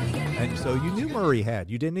communication. And so you knew Murray Head.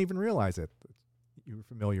 You didn't even realize it. You were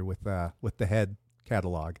familiar with the Head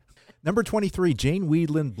catalog. Number 23, Jane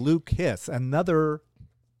Wiedlin, Blue Kiss.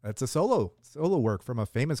 It's a solo work from a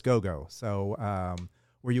famous Go-Go. So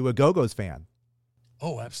were you a Go-Go's fan?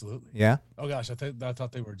 Oh, absolutely. Yeah? Oh, gosh. I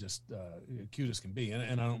thought they were just cute as can be.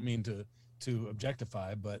 And I don't mean to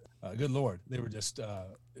objectify, but good Lord, they were just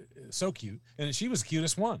so cute. And she was the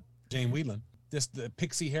cutest one, Jane Wiedlin. Just the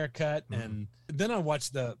pixie haircut. Mm-hmm. And then I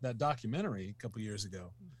watched that documentary a couple years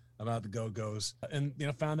ago about the Go-Go's and,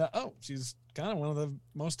 found out, she's kind of one of the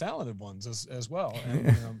most talented ones as well. And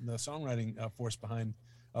the songwriting force behind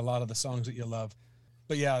a lot of the songs that you love.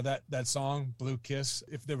 But yeah, that song, Blue Kiss,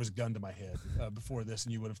 if there was a gun to my head before this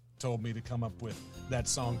and you would have told me to come up with that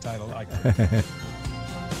song title, I could.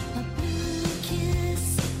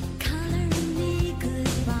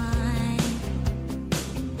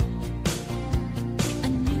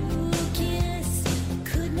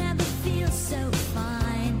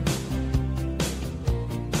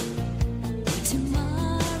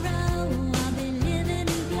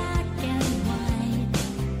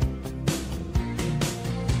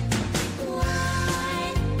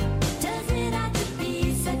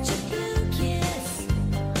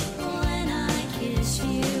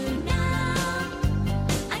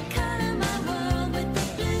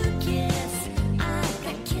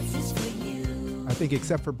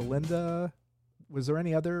 Except for Belinda, was there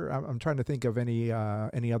any other? I'm trying to think of any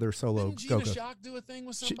other solo Didn't Go-Go. Gina Shock do a thing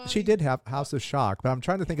with somebody? She did have House of Shock, but I'm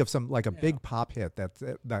trying to think of some a big pop hit that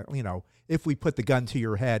if we put the gun to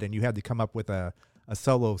your head and you had to come up with a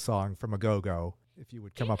solo song from a Go-Go, if you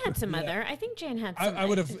would come Jane up had with some other. I think Jane had some. I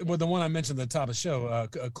would have, well, the one I mentioned at the top of the show,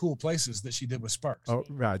 Cool Places that she did with Sparks. Oh,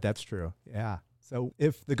 right, that's true. Yeah. So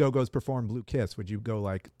if the Go-Go's performed Blue Kiss, would you go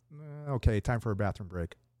like, okay, time for a bathroom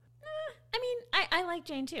break? I mean, I like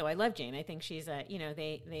Jane too. I love Jane. I think she's I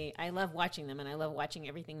love watching them and I love watching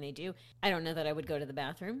everything they do. I don't know that I would go to the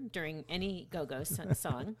bathroom during any Go-Go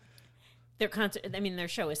song. Their concert, their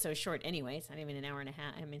show is so short anyway. It's not even an hour and a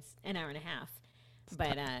half. I mean, it's an hour and a half.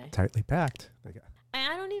 But tightly packed.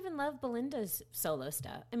 I don't even love Belinda's solo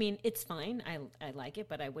stuff. I mean, it's fine. I like it,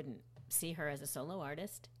 but I wouldn't see her as a solo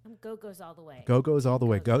artist. I'm Go-Go's all the way. Go-Go's all the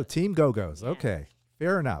way. Go Team Go-Go's. Yeah. Okay,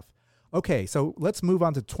 fair enough. Okay, so let's move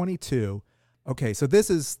on to 22. Okay, so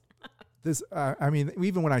this is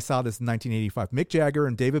even when I saw this in 1985, Mick Jagger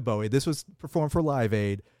and David Bowie, this was performed for Live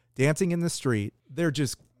Aid, Dancing in the Street. They're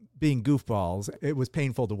just being goofballs. It was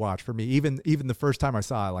painful to watch for me. Even the first time I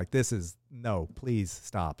saw it, like, this is, no, please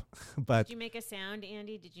stop. But did you make a sound,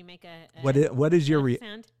 Andy? Did you make a what is your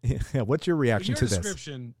sound? Yeah, what's your reaction to this? Your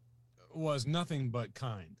description was nothing but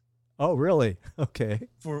kind. Oh, really? Okay.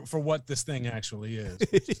 For what this thing actually is.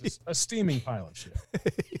 It's a steaming pile of shit.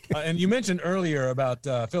 And you mentioned earlier about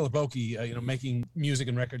Philip Oakey, making music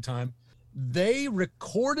in record time. They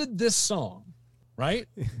recorded this song, right?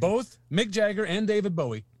 Both Mick Jagger and David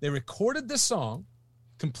Bowie. They recorded this song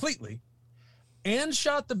completely and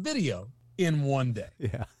shot the video in one day.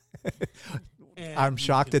 Yeah. I'm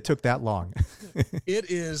shocked it took that long. It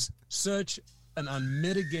is such an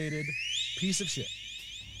unmitigated piece of shit.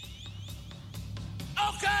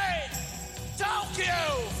 Okay,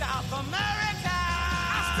 Tokyo, South America,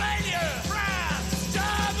 Australia, France,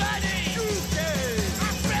 Germany, UK,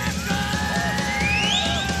 Africa.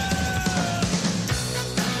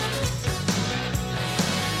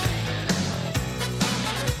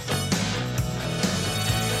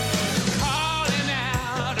 Calling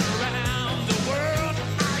out around the world,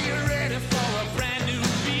 are you ready for a brand new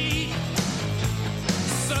beat?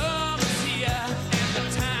 Summer's here and the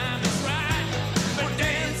time is right. We're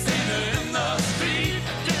dancing in the street,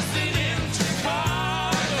 dancing in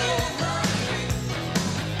Chicago,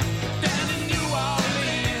 down in New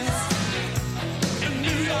Orleans, in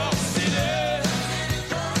New York City.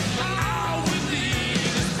 All we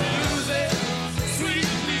need is music,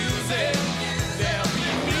 sweet music. There'll be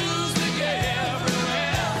music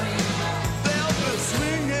everywhere. There'll be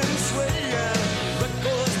swinging, swaying,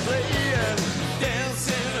 records playing,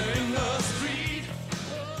 dancing in the street.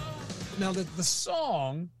 Now, the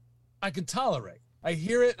song, I can tolerate. I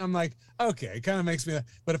hear it, I'm like, okay, it kind of makes me,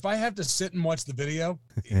 but if I have to sit and watch the video,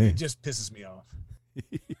 it just pisses me off.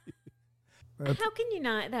 How can you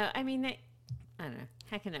not, though? I mean, I don't know.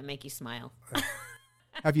 How can that make you smile?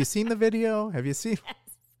 Have you seen the video? Have you seen?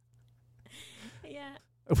 Yeah.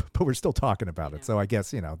 But we're still talking about it, so I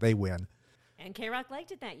guess, they win. And K-Rock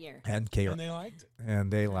liked it that year. And K-Rock.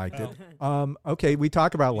 And they liked it. Okay, we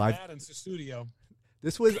talk about live. That and Studio.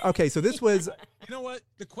 This was, okay, so this was. You know what?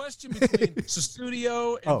 The question between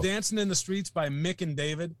Studio and Dancing in the Streets by Mick and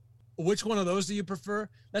David, which one of those do you prefer?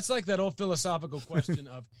 That's like that old philosophical question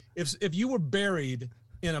of if you were buried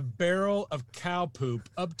in a barrel of cow poop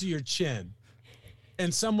up to your chin,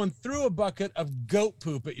 and someone threw a bucket of goat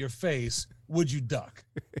poop at your face, would you duck?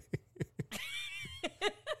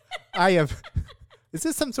 Is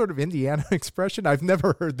this some sort of Indiana expression? I've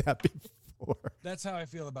never heard that before. That's how I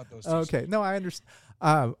feel about those two. Okay. No, I understand.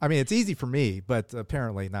 I mean, it's easy for me, but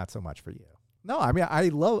apparently not so much for you. No, I mean, I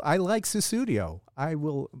like Sussudio.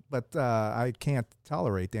 But I can't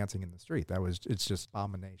tolerate Dancing in the Street. It's just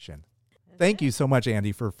abomination. Thank you so much,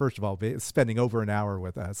 Andy, for, first of all, spending over an hour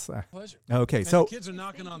with us. Pleasure. Okay, and so the kids are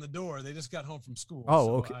knocking on the door. They just got home from school.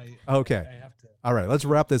 Oh, so okay. I have to All right, let's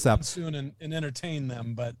wrap this up come soon and entertain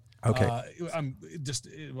them. But okay,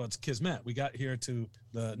 it's Kismet. We got here to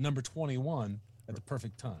the number 21 at the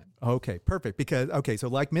perfect time. Okay, perfect. Because so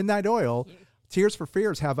like Midnight Oil, Tears for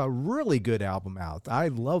Fears have a really good album out. I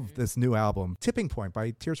love this new album, Tipping Point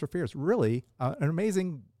by Tears for Fears. Really an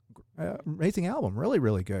amazing album. Really,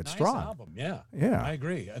 really good. Nice strong album. Yeah. Yeah. I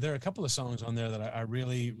agree. There are a couple of songs on there that I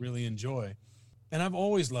really, really enjoy. And I've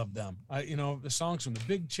always loved them. The songs from The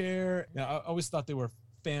Big Chair, I always thought they were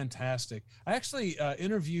fantastic. I actually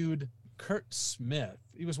interviewed Kurt Smith.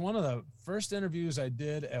 He was one of the first interviews I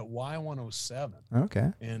did at Y107.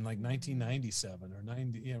 Okay. In like 1997 or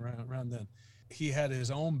 90, around then. He had his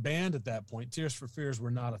own band at that point. Tears for Fears were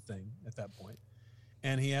not a thing at that point.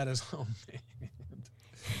 And he had his own band.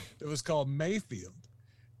 It was called Mayfield.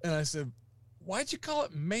 And I said, why'd you call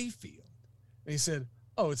it Mayfield? And he said,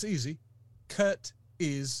 oh, it's easy. Cut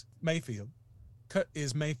is Mayfield. Cut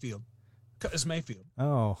is Mayfield. Cut is Mayfield.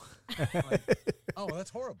 Oh. Oh,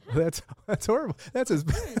 that's horrible. That's horrible. That's as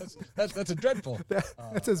that's a dreadful.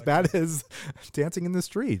 That's as bad as Dancing in the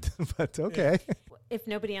Street. But okay. If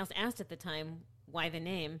nobody else asked at the time why the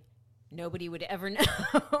name, nobody would ever know.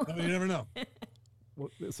 Nobody would ever know.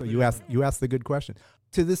 So you asked the good question.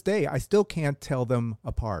 To this day, I still can't tell them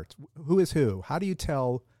apart. Who is who? How do you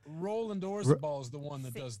tell? Roland Orzabal is the one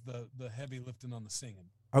that does the heavy lifting on the singing.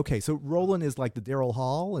 Okay, so Roland is like the Daryl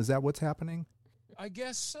Hall. Is that what's happening? I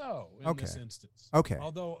guess so. In this instance. Okay.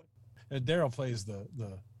 Although Daryl plays the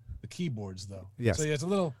keyboards though. Yes. So yeah, it's a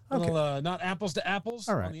little not apples to apples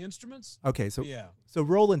on the instruments. Okay. So yeah. So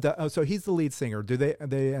Roland. So he's the lead singer. Do they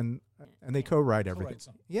co-write everything?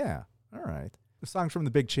 Yeah. All right. The songs from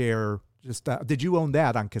The Big Chair. Just did you own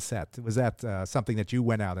that on cassette? Was that something that you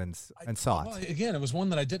went out and saw? Well, again, it was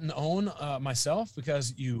one that I didn't own myself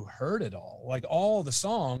because you heard it all. Like all the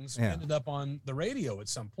songs ended up on the radio at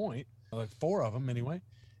some point, like 4 of them anyway.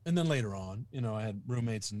 And then later on, I had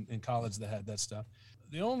roommates in college that had that stuff.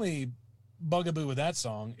 The only bugaboo with that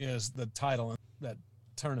song is the title, that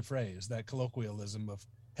turn of phrase, that colloquialism of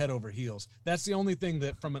head over heels. That's the only thing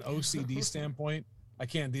that, from an OCD standpoint, I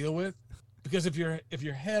can't deal with. Because if you're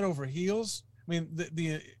head over heels, I mean,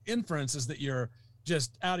 the inference is that you're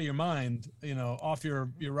just out of your mind, off your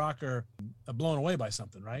rocker, blown away by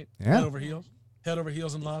something, right? Yeah. Head over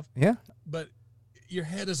heels in love. Yeah. But your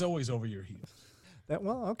head is always over your heels.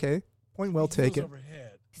 Okay. Point well taken. Over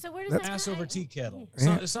head. So where does that ass over tea kettle?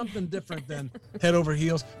 Yeah. It's something different than head over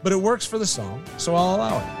heels, but it works for the song, so I'll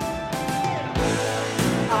allow it.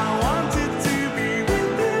 I wanted to be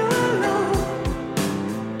with you alone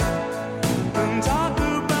and talk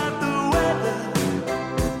about the weather,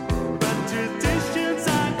 but traditions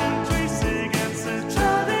I can trace against the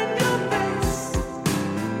child in your face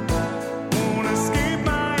won't escape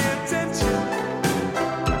my attention.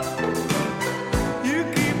 You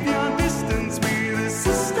keep your distance with a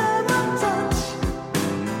system of touch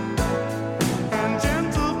and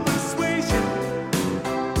gentle persuasion.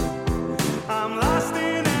 I'm lost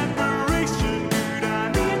in admiration. Could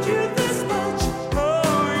I need you this much?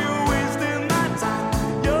 Oh, you're wasting my time.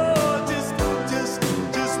 You're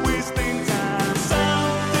just wasting time.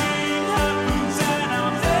 Something happens and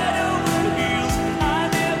I'm head over heels. I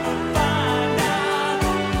never find out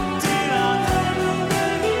till I'm head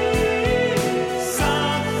over heels.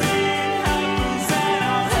 Something happens and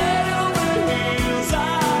I'm head over heels. I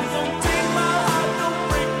don't take my heart, don't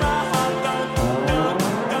break my heart, don't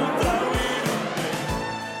throw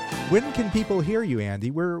it. When can people hear you,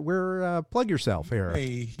 Andy? We're plug yourself here.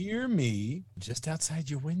 They hear me just outside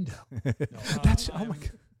your window. Oh my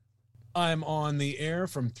God. I'm on the air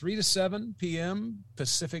from 3 to 7 p.m.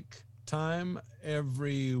 Pacific time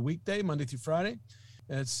every weekday, Monday through Friday.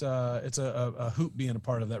 It's a hoot being a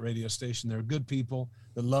part of that radio station. They're good people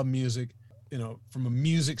that love music. From a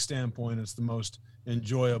music standpoint, it's the most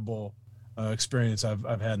enjoyable experience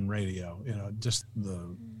I've had in radio. Just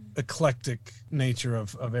the eclectic nature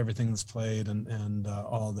of everything that's played and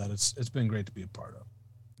all of that. It's been great to be a part of.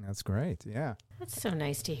 That's great. Yeah. That's so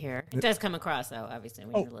nice to hear. It does come across, though, obviously,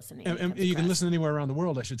 when you're listening. And you can listen anywhere around the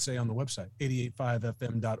world, I should say, on the website,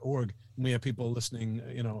 885fm.org. And we have people listening,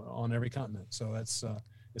 on every continent. So that's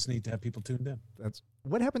it's neat to have people tuned in.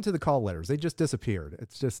 What happened to the call letters? They just disappeared.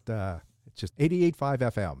 It's just 88.5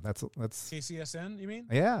 FM. That's KCSN, you mean?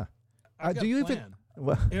 Yeah. I've got do you a plan. even?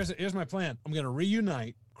 Well, here's my plan. I'm going to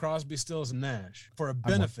reunite Crosby, Stills, and Nash for a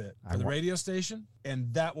benefit for the radio station,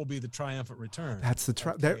 and that will be the triumphant return. That's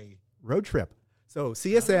the road trip. So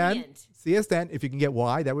CSN, if you can get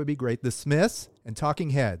Y, that would be great. The Smiths and Talking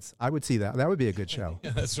Heads. I would see that. That would be a good show.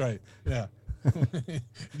 Yeah, that's right. Yeah.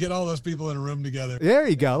 Get all those people in a room together. There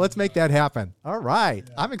you go. Let's make that happen. All right.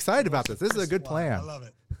 Yeah. I'm excited about this. This is a good plan. I love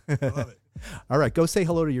it. All right. Go say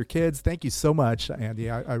hello to your kids. Thank you so much,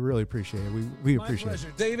 Andy. I really appreciate it. We appreciate pleasure.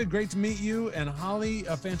 it. David, great to meet you. And Holly,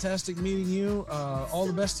 fantastic meeting you. All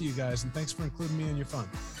the best to you guys. And thanks for including me in your fun.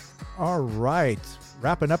 All right.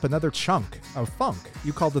 Wrapping up another chunk of funk.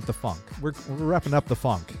 You called it the funk. We're wrapping up the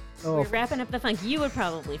funk. We're wrapping up the funk. You would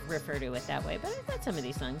probably refer to it that way, but I thought some of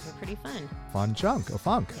these songs were pretty fun. Fun chunk of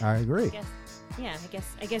funk. I agree.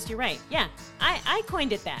 I guess you're right. Yeah, I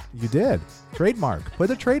coined it that. You did. Trademark.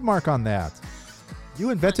 Put a trademark on that.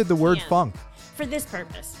 You invented the word funk. For this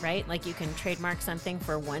purpose, right? Like you can trademark something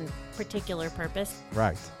for one particular purpose.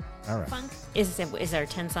 Right. All right. Funk is our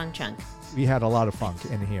 10-song chunk. We had a lot of funk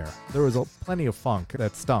in here. There was plenty of funk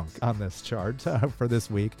that stunk on this chart for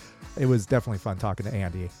this week. It was definitely fun talking to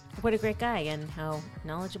Andy. What a great guy, and how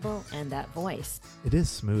knowledgeable, and that voice. It is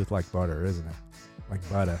smooth like butter, isn't it? Like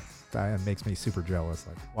butter. That makes me super jealous.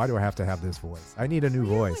 Like, why do I have to have this voice? I need a new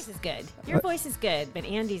voice. Your voice is good. Your voice is good, but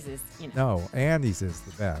Andy's is, No, Andy's is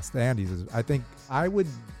the best. I think I would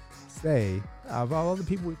say, of all the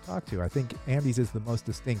people we've talked to, I think Andy's is the most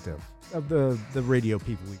distinctive of the radio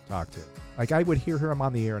people we've talked to. Like, I would hear him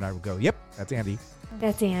on the air and I would go, yep, that's Andy.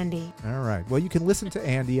 That's Andy. All right. Well, you can listen to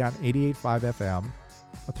Andy on 88.5 FM,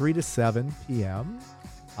 3 to 7 p.m.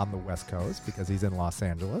 on the West Coast because he's in Los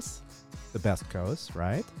Angeles, the best coast,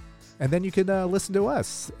 right? And then you can listen to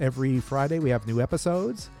us every Friday. We have new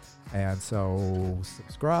episodes. And so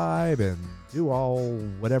subscribe and do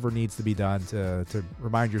whatever needs to be done to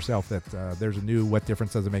remind yourself that there's a new What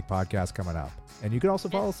Difference Does It Make podcast coming up. And you can also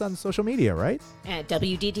follow us on social media, right? At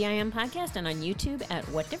WDDIM Podcast and on YouTube at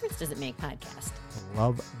What Difference Does It Make Podcast.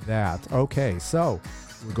 Love that. Okay, so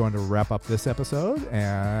we're going to wrap up this episode.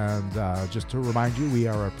 And just to remind you, we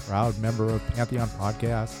are a proud member of Pantheon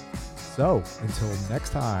Podcast. So until next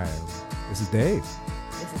time, this is Dave.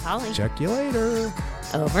 This is Holly. Check you later.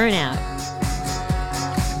 Over and out.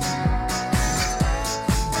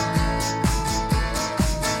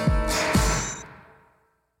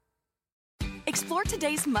 Explore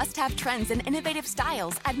today's must-have trends and innovative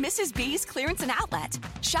styles at Mrs. B's Clearance and Outlet.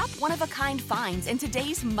 Shop one-of-a-kind finds in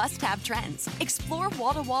today's must-have trends. Explore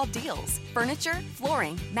wall-to-wall deals, furniture,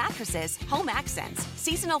 flooring, mattresses, home accents,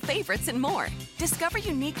 seasonal favorites, and more. Discover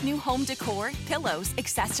unique new home decor, pillows,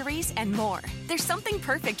 accessories, and more. There's something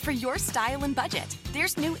perfect for your style and budget.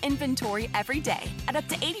 There's new inventory every day at up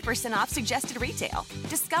to 80% off suggested retail.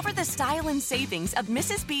 Discover the style and savings of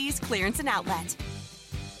Mrs. B's Clearance and Outlet.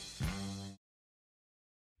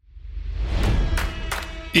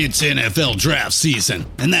 It's NFL draft season,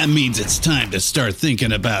 and that means it's time to start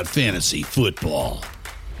thinking about fantasy football.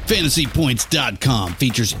 FantasyPoints.com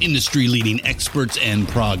features industry-leading experts and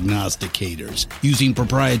prognosticators using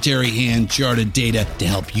proprietary hand-charted data to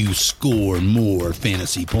help you score more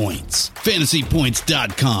fantasy points.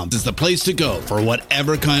 FantasyPoints.com is the place to go for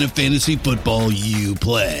whatever kind of fantasy football you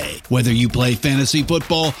play. Whether you play fantasy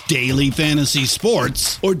football, daily fantasy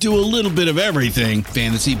sports, or do a little bit of everything,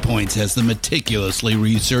 Fantasy Points has the meticulously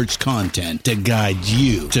researched content to guide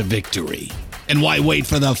you to victory. And why wait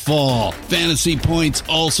for the fall? Fantasy Points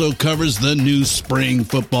also covers the new spring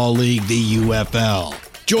football league, the UFL.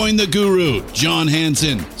 Join the guru, John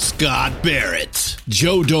Hansen, Scott Barrett,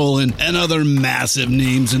 Joe Dolan, and other massive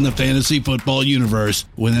names in the fantasy football universe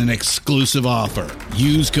with an exclusive offer.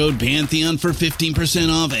 Use code Pantheon for 15%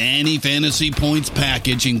 off any Fantasy Points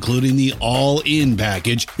package, including the all-in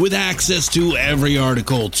package, with access to every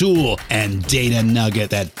article, tool, and data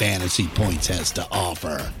nugget that Fantasy Points has to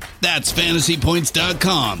offer. That's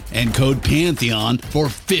FantasyPoints.com and code Pantheon for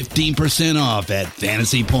 15% off at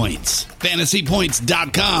Fantasy Points.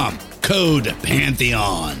 FantasyPoints.com, code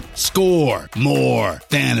Pantheon. Score more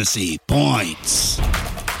fantasy points.